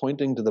evidence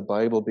pointing to the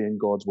Bible being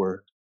God's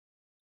word.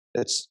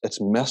 Its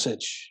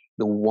message,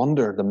 the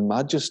wonder, the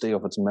majesty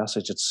of its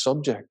message, its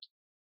subject.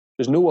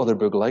 There's no other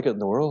book like it in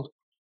the world.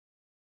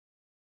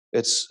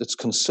 Its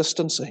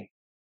consistency,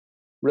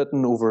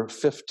 written over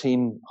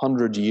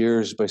 1,500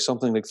 years by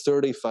something like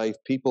 35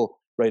 people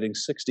writing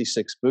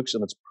 66 books,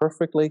 and it's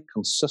perfectly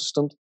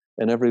consistent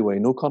in every way,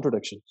 no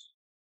contradictions.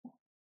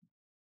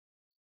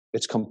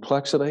 Its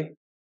complexity,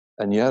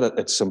 and yet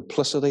its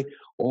simplicity,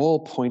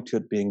 all point to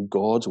it being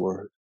God's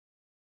word.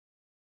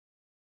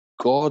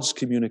 God's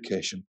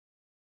communication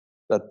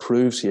that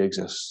proves he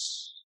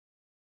exists.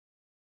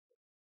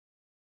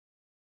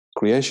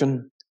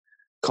 Creation,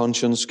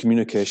 conscience,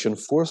 communication.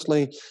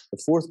 Fourthly,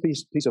 the fourth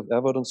piece of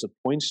evidence that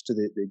points to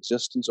the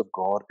existence of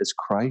God is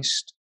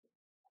Christ.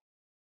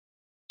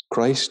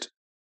 Christ.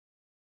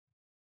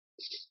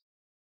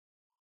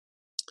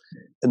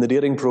 In the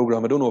dating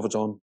program, I don't know if it's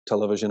on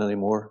television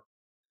anymore,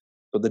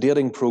 but the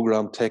dating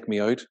program Take Me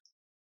Out,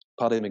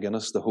 Paddy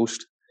McGuinness, the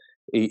host,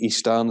 he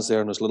stands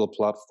there on his little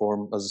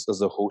platform as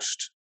the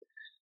host,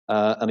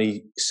 and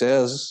he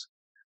says,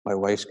 my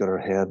wife's got her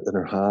head in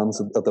her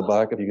hands at the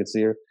back, if you could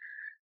see her.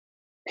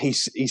 He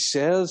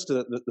says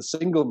to the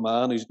single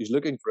man who's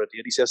looking for a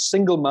date, he says,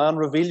 single man,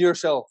 reveal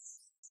yourself.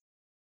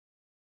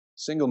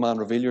 Single man,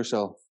 reveal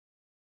yourself.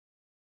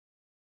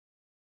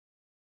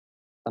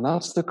 And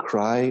that's the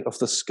cry of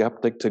the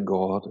skeptic to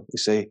God. You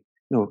say,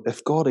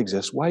 if God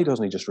exists, why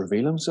doesn't he just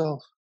reveal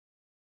himself?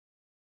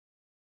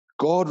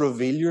 God,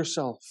 reveal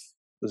yourself,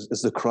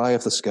 is the cry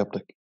of the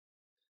skeptic.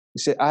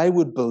 You say, I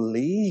would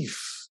believe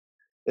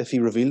if he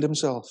revealed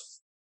himself.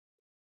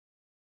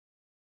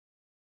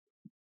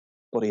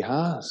 But he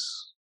has.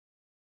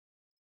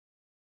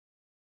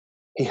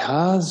 He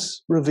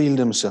has revealed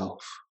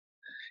himself.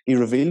 He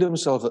revealed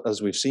himself,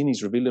 as we've seen,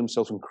 he's revealed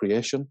himself in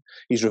creation.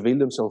 He's revealed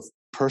himself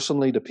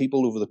personally to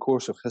people over the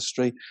course of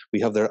history.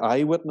 We have their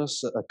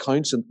eyewitness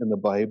accounts in the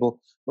Bible,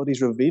 but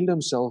he's revealed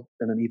himself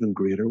in an even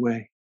greater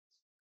way.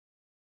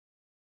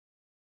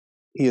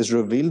 He has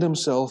revealed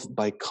himself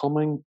by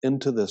coming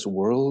into this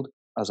world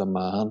as a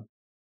man.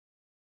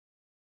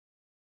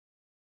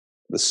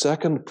 The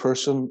second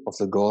person of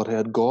the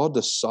Godhead, God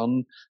the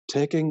Son,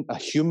 taking a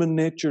human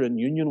nature in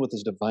union with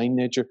his divine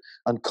nature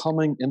and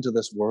coming into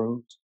this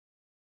world.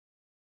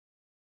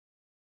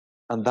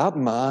 And that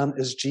man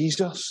is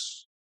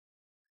Jesus.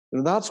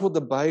 And that's what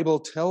the Bible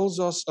tells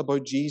us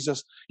about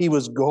Jesus. He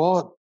was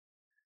God.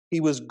 He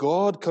was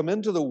God come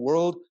into the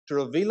world to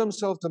reveal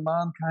himself to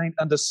mankind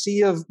and to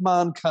save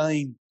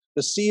mankind,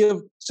 to save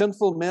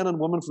sinful men and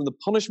women from the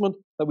punishment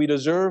that we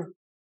deserve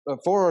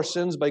for our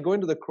sins by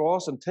going to the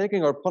cross and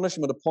taking our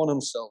punishment upon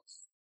himself.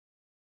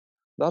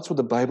 That's what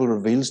the Bible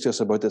reveals to us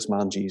about this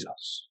man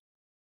Jesus.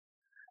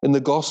 In the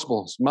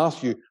Gospels,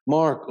 Matthew,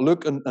 Mark,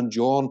 Luke, and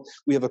John,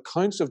 we have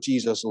accounts of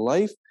Jesus'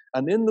 life,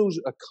 and in those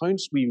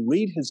accounts we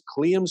read his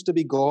claims to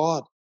be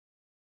God.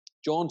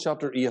 John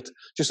chapter 8,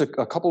 just a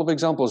couple of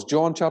examples.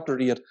 John chapter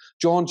 8,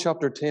 John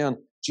chapter 10,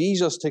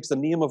 Jesus takes the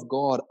name of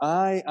God.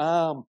 I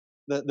am,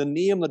 the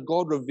name that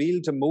God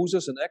revealed to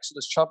Moses in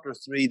Exodus chapter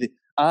 3, the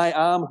I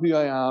am who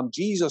I am.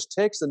 Jesus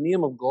takes the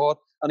name of God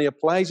and he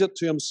applies it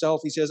to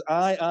himself. He says,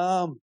 I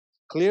am.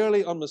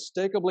 Clearly,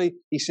 unmistakably,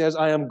 he says,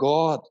 I am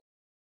God.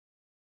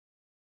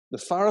 The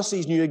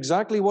Pharisees knew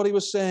exactly what he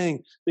was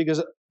saying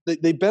because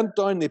they bent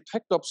down, they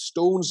picked up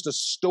stones to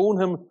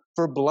stone him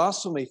for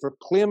blasphemy, for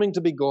claiming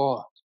to be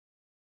God.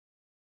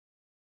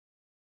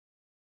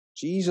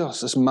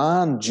 Jesus, this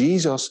man,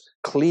 Jesus,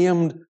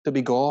 claimed to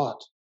be God.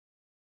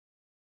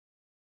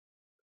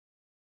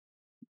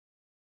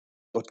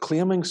 But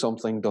claiming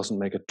something doesn't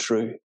make it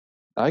true.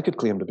 I could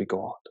claim to be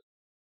God.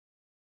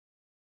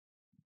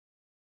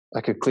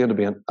 I could claim to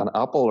be an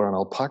apple or an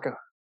alpaca.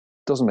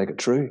 It doesn't make it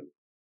true.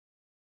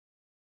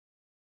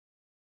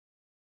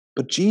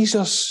 But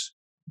Jesus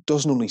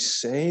doesn't only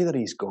say that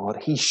he's God,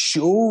 he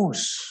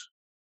shows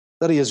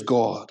that he is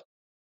God.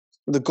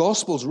 The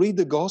Gospels, read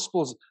the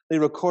Gospels, they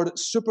record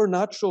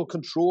supernatural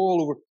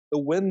control over the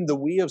wind, the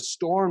waves,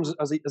 storms,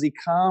 as he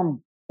calmed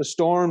the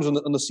storms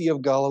on the Sea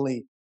of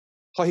Galilee.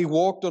 How he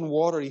walked on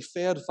water, he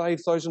fed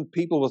 5,000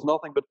 people with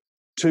nothing but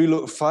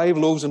 5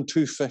 loaves and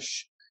 2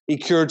 fish. He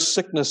cured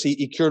sickness,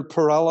 he cured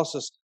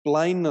paralysis,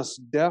 blindness,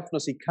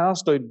 deafness, he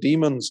cast out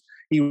demons.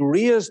 He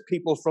raised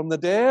people from the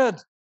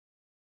dead.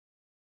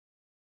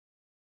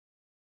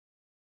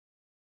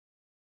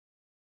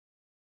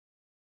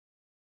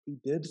 He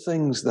did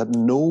things that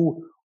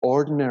no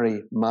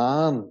ordinary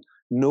man,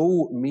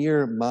 no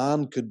mere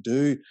man could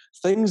do.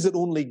 Things that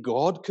only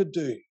God could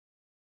do.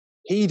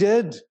 He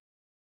did.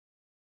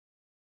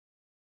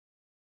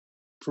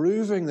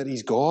 Proving that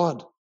he's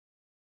God.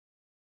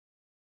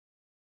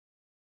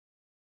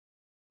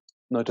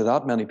 Now, to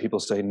that, many people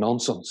say,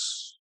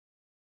 nonsense.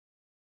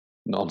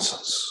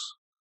 Nonsense.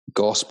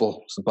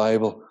 Gospel, it's the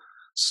Bible.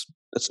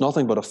 It's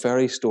nothing but a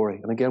fairy story.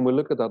 And again, we'll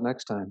look at that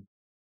next time.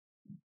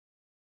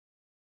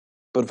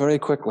 But very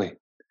quickly,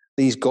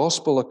 these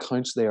gospel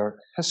accounts, they are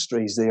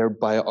histories, they are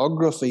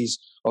biographies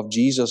of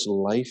Jesus'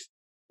 life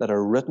that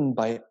are written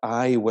by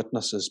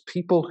eyewitnesses,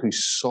 people who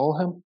saw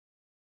him,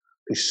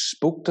 who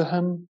spoke to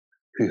him,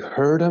 who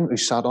heard him, who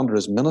sat under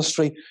his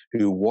ministry,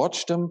 who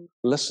watched him,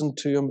 listened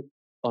to him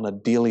on a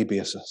daily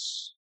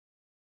basis.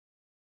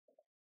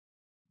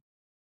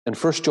 In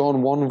 1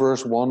 John 1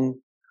 verse 1,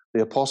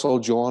 the Apostle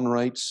John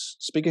writes,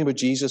 speaking about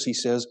Jesus, he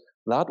says,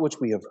 that which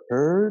we have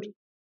heard,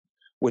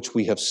 which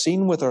we have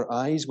seen with our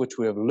eyes, which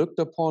we have looked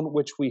upon,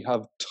 which we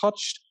have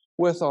touched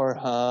with our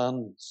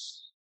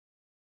hands.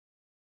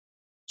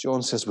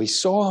 John says, we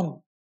saw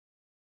him.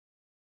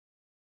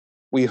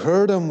 We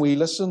heard him, we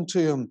listened to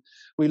him,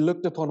 we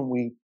looked upon him,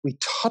 we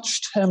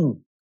touched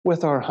him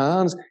with our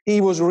hands.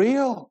 He was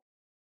real.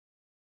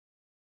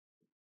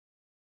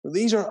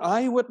 These are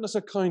eyewitness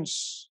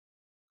accounts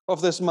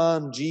of this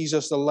man,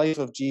 Jesus, the life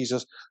of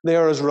Jesus. They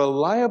are as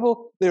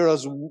reliable, they are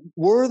as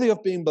worthy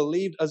of being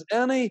believed as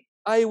any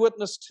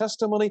eyewitness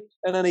testimony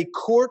in any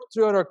court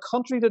throughout our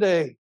country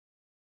today.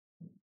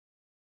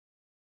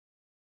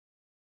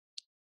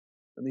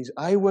 And these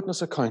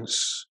eyewitness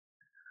accounts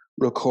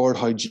record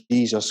how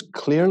Jesus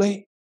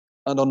clearly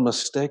and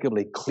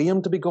unmistakably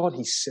claimed to be God.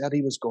 He said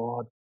he was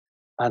God,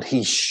 and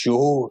he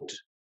showed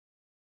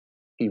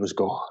he was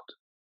God.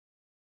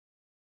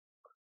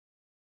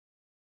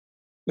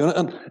 You know,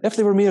 and if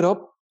they were made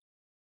up,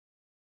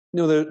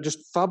 you know, they're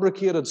just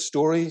fabricated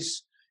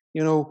stories,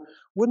 you know,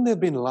 wouldn't they have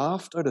been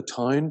laughed out of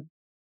town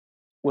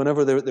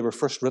whenever they were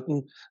first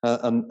written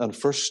and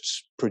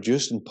first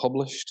produced and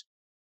published?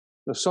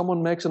 If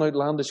someone makes an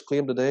outlandish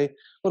claim today,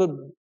 what did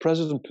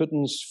President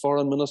Putin's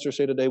foreign minister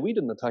say today? We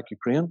didn't attack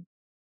Ukraine.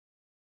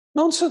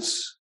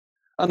 Nonsense.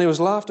 And he was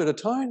laughed out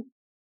of town.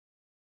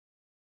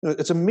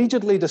 It's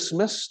immediately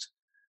dismissed.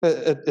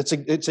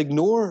 It's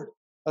ignored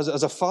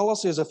as a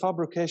fallacy, as a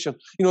fabrication.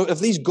 You know, if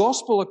these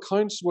gospel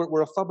accounts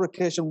were a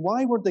fabrication,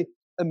 why weren't they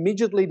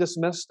immediately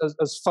dismissed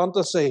as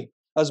fantasy,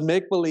 as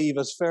make-believe,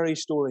 as fairy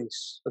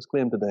stories, as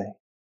claimed today?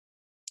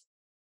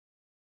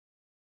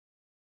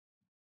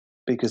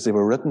 Because they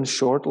were written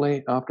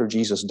shortly after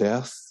Jesus'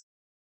 death,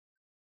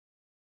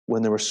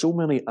 when there were so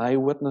many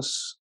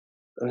eyewitnesses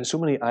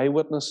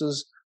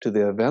to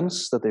the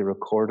events that they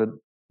recorded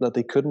that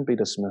they couldn't be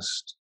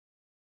dismissed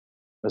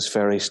as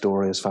fairy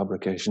story, as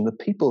fabrication. The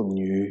people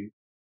knew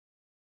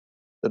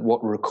that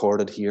what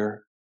recorded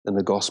here in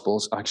the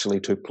Gospels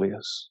actually took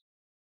place.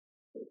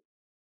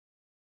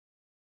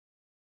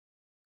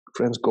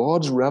 Friends,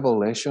 God's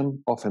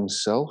revelation of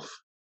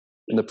himself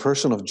in the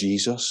person of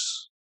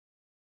Jesus,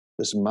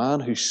 this man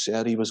who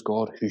said he was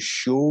God, who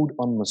showed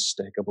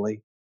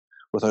unmistakably,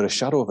 without a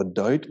shadow of a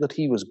doubt, that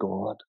he was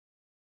God,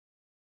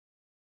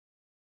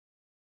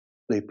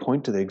 they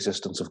point to the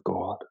existence of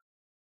God.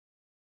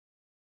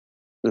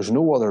 There's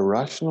no other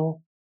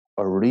rational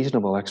or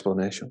reasonable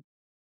explanation.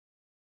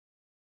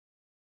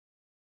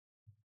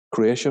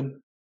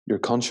 Creation, your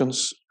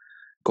conscience,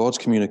 God's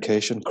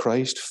communication,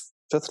 Christ.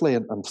 Fifthly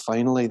and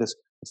finally, this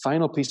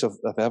final piece of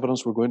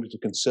evidence we're going to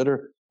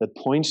consider that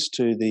points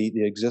to the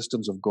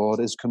existence of God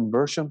is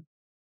conversion.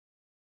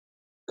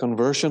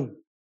 Conversion.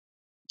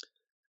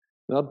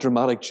 That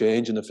dramatic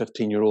change in the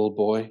 15-year-old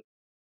boy.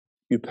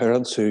 You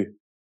parents who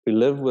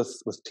live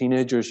with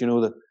teenagers,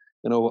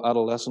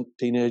 adolescent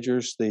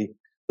teenagers, the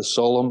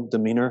solemn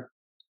demeanor.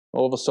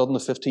 All of a sudden, the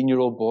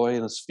 15-year-old boy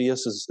and his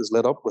face is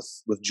lit up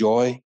with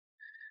joy,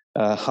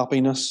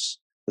 happiness,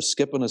 the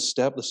skip in his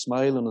step, the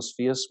smile on his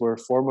face, where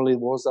formerly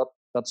was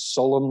that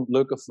sullen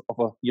look of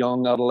a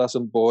young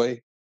adolescent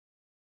boy.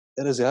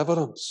 It is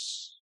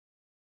evidence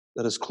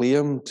that his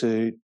claim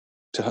to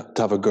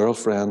have a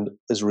girlfriend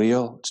is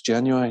real, it's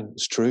genuine,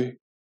 it's true.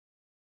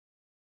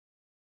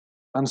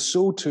 And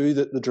so too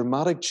the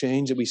dramatic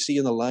change that we see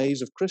in the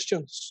lives of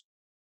Christians.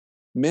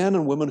 Men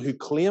and women who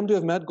claim to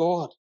have met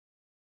God.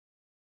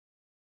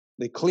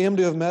 They claim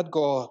to have met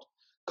God,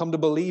 come to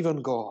believe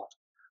in God,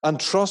 and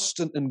trust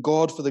in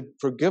God for the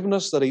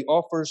forgiveness that He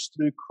offers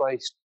through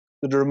Christ.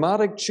 The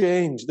dramatic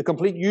change, the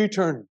complete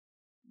U-turn,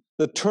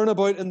 the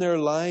turnabout in their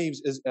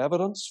lives is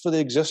evidence for the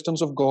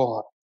existence of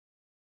God.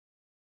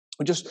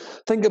 We just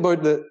think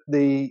about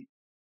the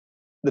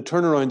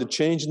turnaround, the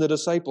change in the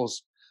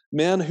disciples.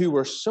 Men who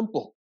were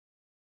simple.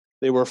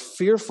 They were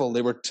fearful.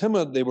 They were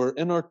timid. They were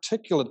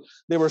inarticulate.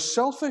 They were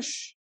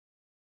selfish.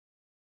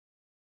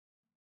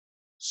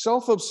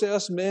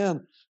 Self-obsessed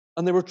men.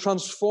 And they were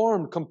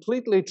transformed,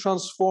 completely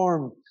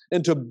transformed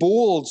into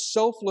bold,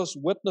 selfless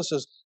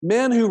witnesses.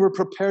 Men who were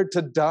prepared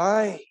to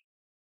die.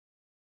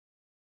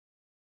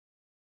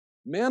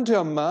 Men to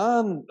a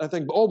man, I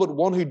think, all but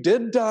one who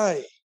did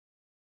die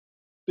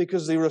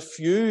because they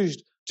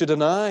refused to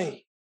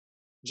deny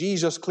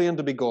Jesus claimed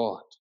to be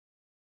God.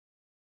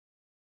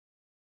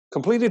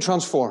 Completely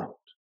transformed.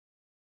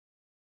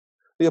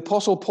 The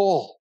Apostle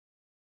Paul,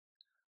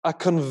 a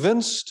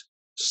convinced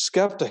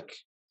skeptic.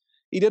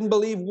 He didn't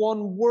believe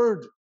one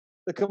word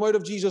that came out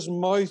of Jesus'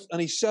 mouth,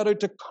 and he set out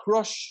to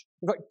crush,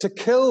 in fact, to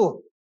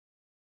kill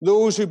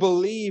those who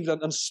believed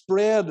and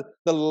spread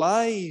the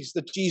lies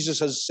that Jesus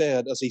has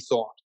said, as he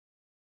thought.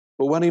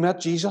 But when he met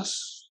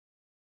Jesus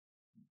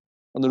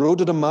on the road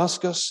to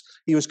Damascus,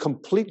 he was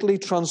completely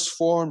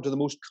transformed to the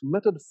most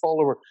committed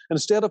follower.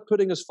 Instead of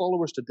putting his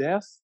followers to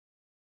death,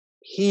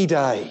 he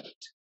died.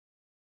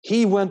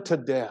 He went to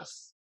death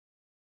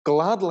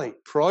gladly,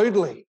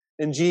 proudly,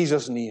 in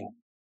Jesus' name.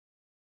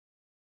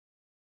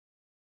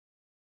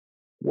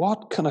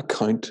 What can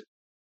account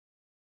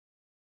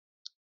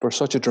for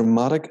such a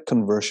dramatic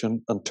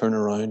conversion and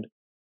turnaround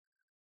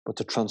but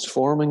the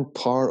transforming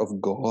power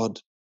of God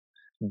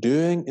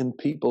doing in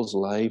people's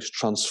lives,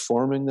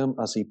 transforming them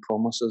as He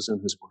promises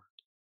in His Word?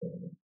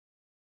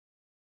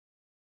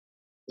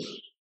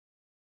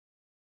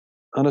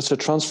 And it's a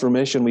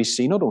transformation we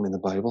see not only in the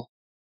Bible,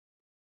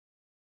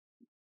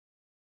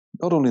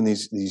 not only in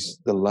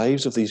the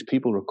lives of these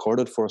people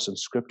recorded for us in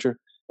Scripture,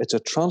 it's a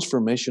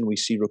transformation we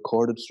see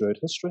recorded throughout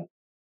history.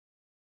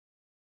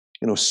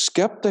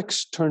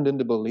 Skeptics turned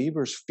into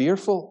believers,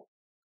 fearful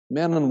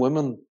men and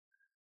women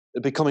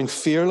becoming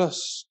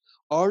fearless,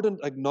 ardent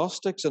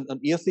agnostics and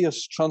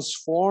atheists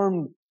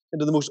transformed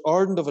into the most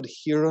ardent of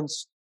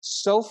adherents,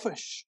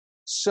 selfish,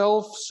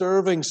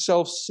 self-serving,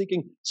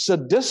 self-seeking,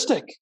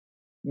 sadistic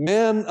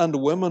men and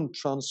women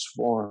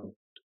transformed.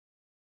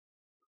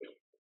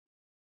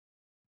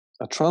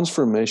 A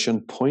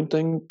transformation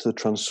pointing to the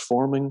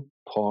transforming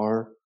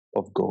power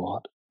of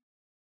God.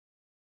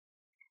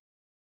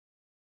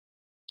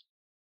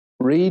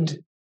 Read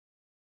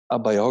a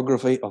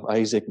biography of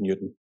Isaac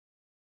Newton,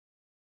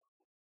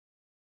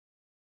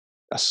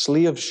 a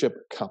slave ship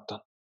captain,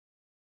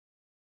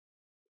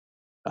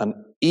 an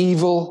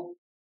evil,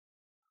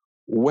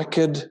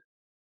 wicked,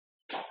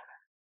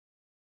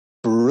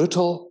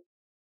 brutal,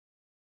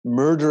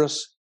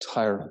 murderous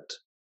tyrant.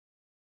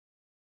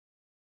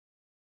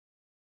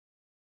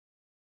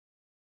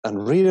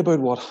 And read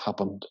about what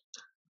happened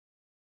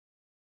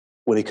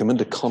when he came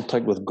into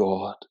contact with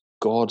God.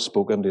 God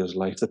spoke into his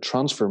life, the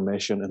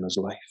transformation in his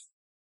life.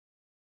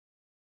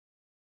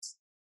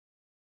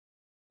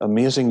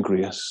 Amazing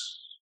grace,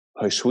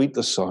 how sweet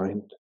the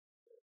sound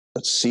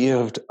that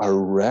saved a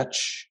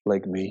wretch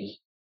like me.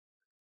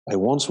 I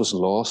once was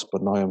lost,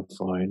 but now I'm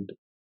found.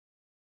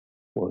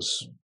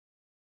 Was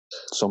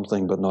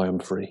something, but now I'm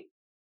free.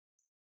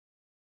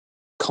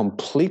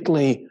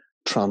 Completely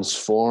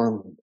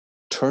transformed,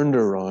 turned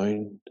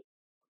around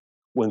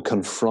when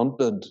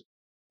confronted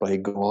by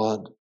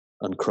God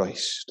and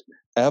Christ.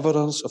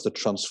 Evidence of the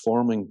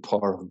transforming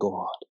power of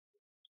God.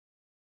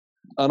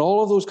 And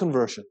all of those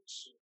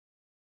conversions,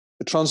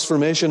 the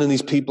transformation in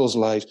these people's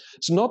lives,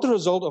 it's not the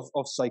result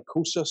of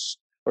psychosis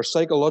or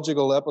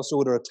psychological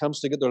episode or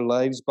attempts to get their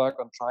lives back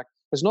on track.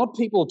 It's not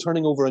people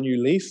turning over a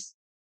new leaf.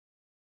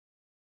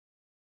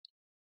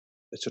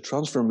 It's a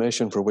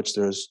transformation for which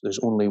there's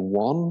only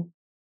one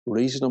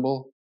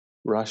reasonable,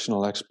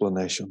 rational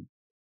explanation.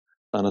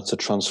 And it's a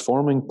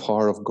transforming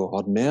power of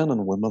God, men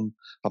and women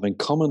having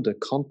come into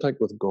contact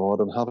with God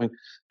and having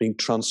been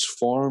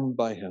transformed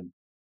by Him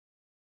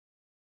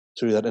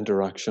through that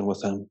interaction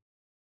with Him.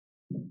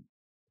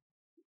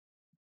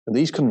 And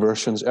these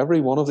conversions,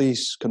 every one of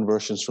these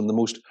conversions, from the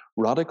most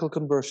radical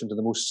conversion to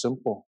the most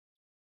simple,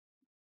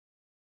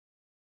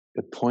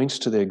 it points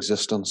to the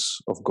existence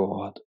of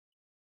God.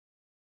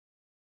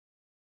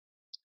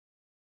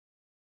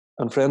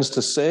 And friends,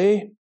 to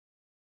say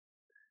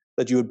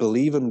that you would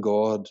believe in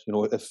God,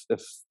 if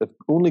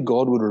only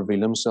God would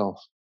reveal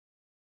Himself,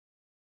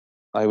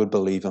 I would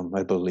believe Him.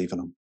 I believe in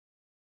Him.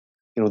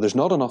 There's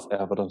not enough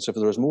evidence. If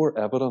there was more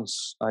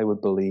evidence, I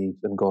would believe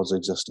in God's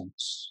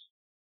existence.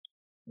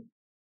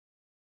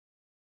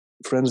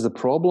 Friends, the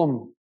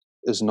problem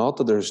is not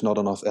that there's not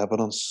enough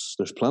evidence.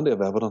 There's plenty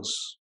of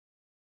evidence.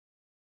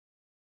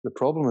 The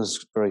problem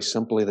is very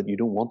simply that you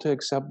don't want to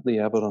accept the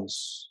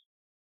evidence.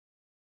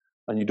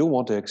 and you don't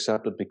want to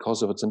accept it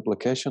because of its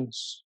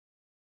implications.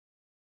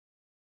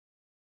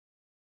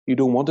 You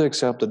don't want to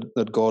accept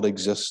that God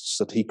exists,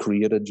 that He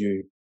created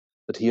you,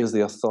 that He has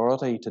the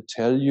authority to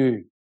tell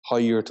you how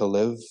you're to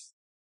live,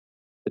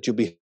 that you'll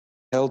be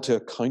held to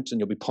account and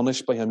you'll be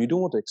punished by Him. You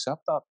don't want to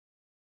accept that.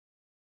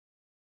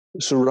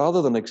 So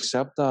rather than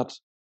accept that,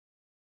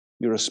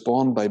 you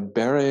respond by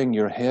burying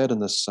your head in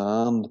the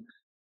sand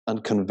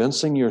and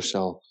convincing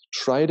yourself.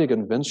 Try to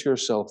convince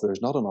yourself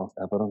there's not enough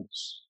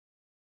evidence.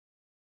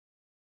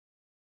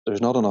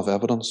 There's not enough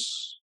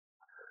evidence.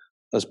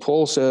 As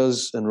Paul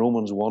says in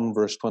Romans 1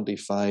 verse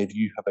 25,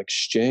 you have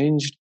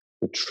exchanged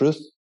the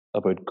truth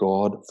about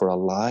God for a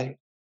lie.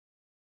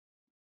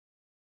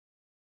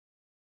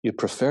 You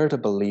prefer to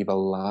believe a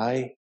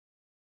lie.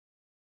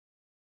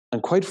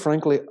 And quite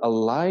frankly, a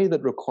lie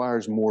that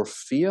requires more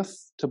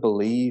faith to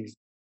believe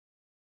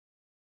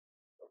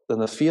than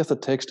the faith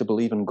it takes to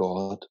believe in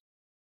God.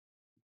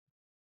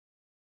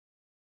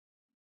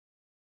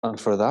 And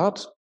for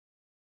that,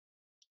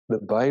 the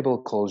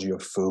Bible calls you a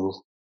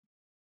fool.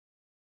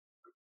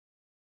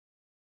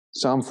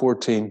 Psalm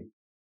 14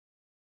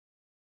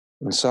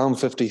 and Psalm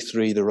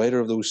 53, the writer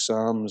of those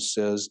Psalms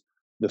says,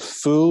 the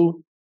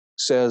fool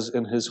says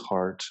in his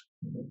heart,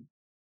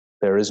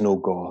 there is no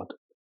God.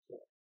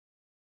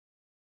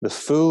 The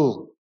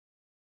fool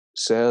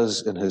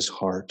says in his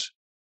heart,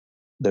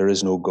 there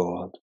is no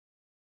God.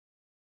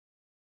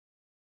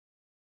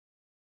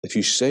 If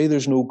you say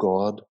there's no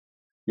God,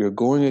 you're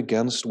going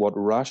against what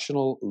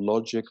rational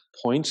logic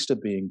points to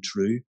being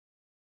true.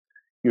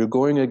 You're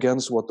going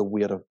against what the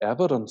weight of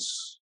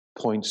evidence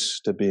points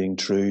to being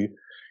true.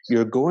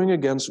 You're going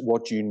against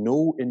what you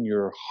know in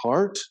your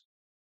heart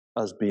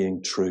as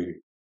being true.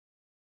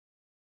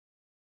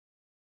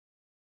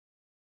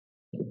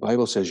 The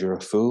Bible says you're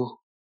a fool.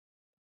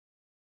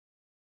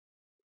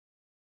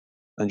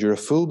 And you're a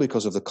fool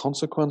because of the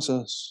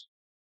consequences.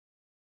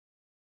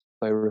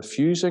 By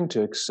refusing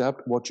to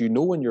accept what you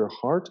know in your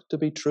heart to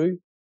be true,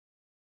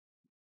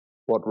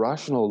 what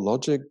rational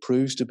logic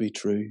proves to be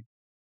true,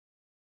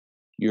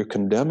 you're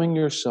condemning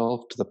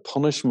yourself to the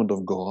punishment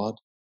of God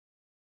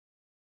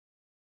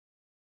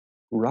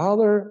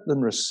rather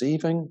than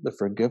receiving the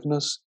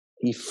forgiveness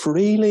He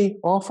freely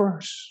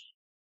offers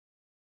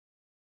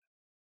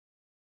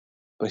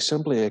by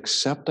simply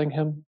accepting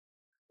Him,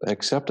 by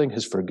accepting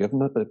His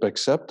forgiveness, by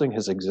accepting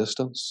His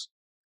existence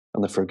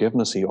and the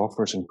forgiveness He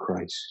offers in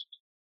Christ.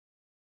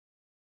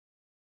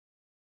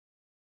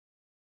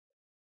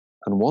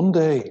 And one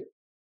day,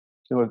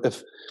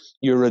 if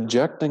you're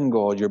rejecting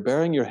God, you're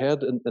burying your head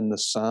in the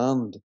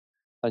sand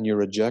and you're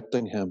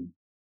rejecting Him,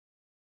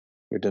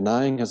 you're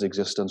denying His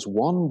existence,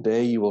 one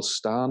day you will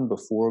stand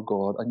before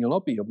God and you'll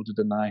not be able to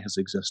deny His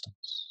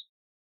existence.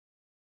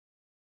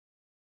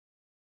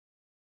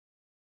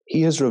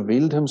 He has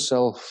revealed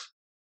Himself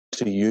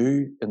to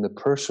you in the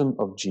person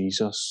of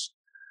Jesus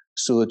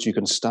so that you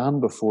can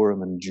stand before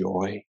Him in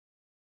joy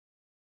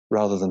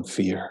rather than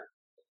fear.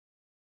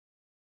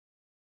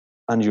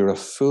 And you're a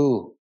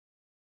fool.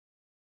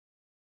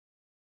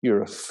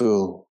 You're a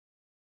fool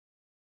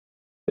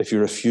if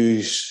you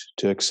refuse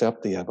to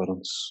accept the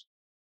evidence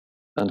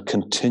and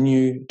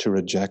continue to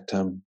reject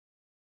Him.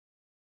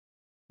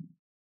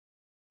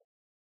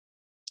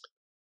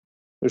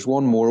 There's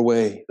one more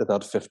way that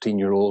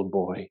 15-year-old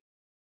boy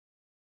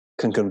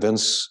can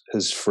convince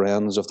his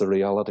friends of the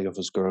reality of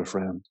his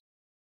girlfriend.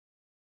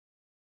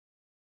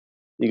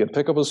 He can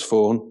pick up his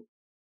phone,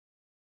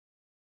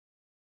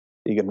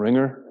 he can ring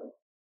her,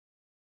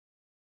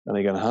 and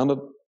he can hand it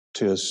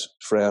to his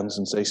friends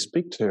and say,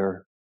 speak to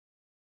her,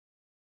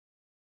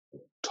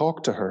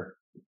 talk to her.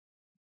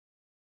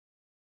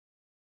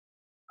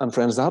 And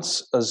friends,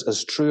 that's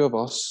as true of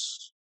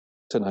us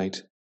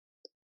tonight.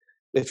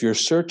 If you're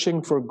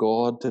searching for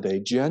God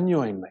today,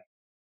 genuinely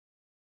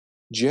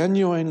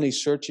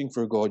searching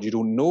for God, you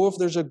don't know if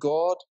there's a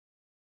God,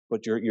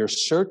 but you're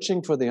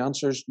searching for the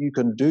answers, you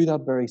can do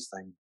that very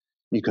thing.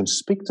 You can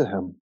speak to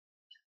Him.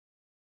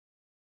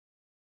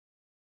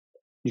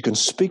 You can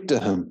speak to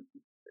Him.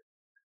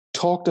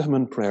 Talk to Him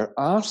in prayer.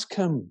 Ask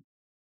Him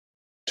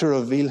to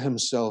reveal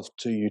Himself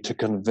to you, to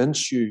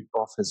convince you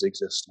of His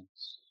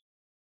existence.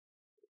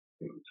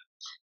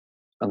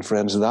 And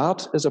friends,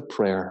 that is a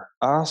prayer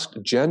asked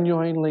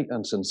genuinely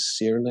and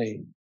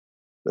sincerely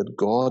that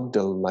God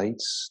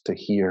delights to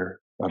hear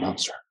and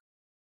answer.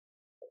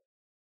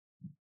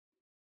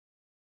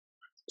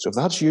 So if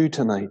that's you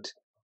tonight,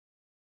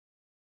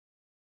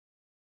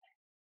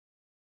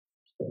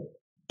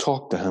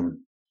 talk to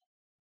Him.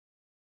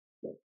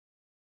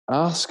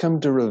 Ask Him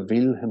to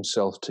reveal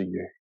Himself to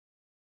you,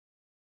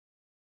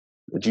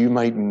 that you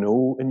might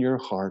know in your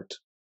heart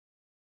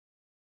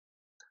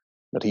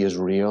that He is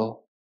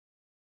real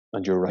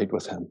and you're right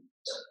with Him.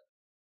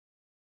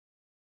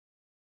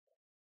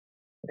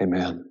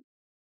 Amen.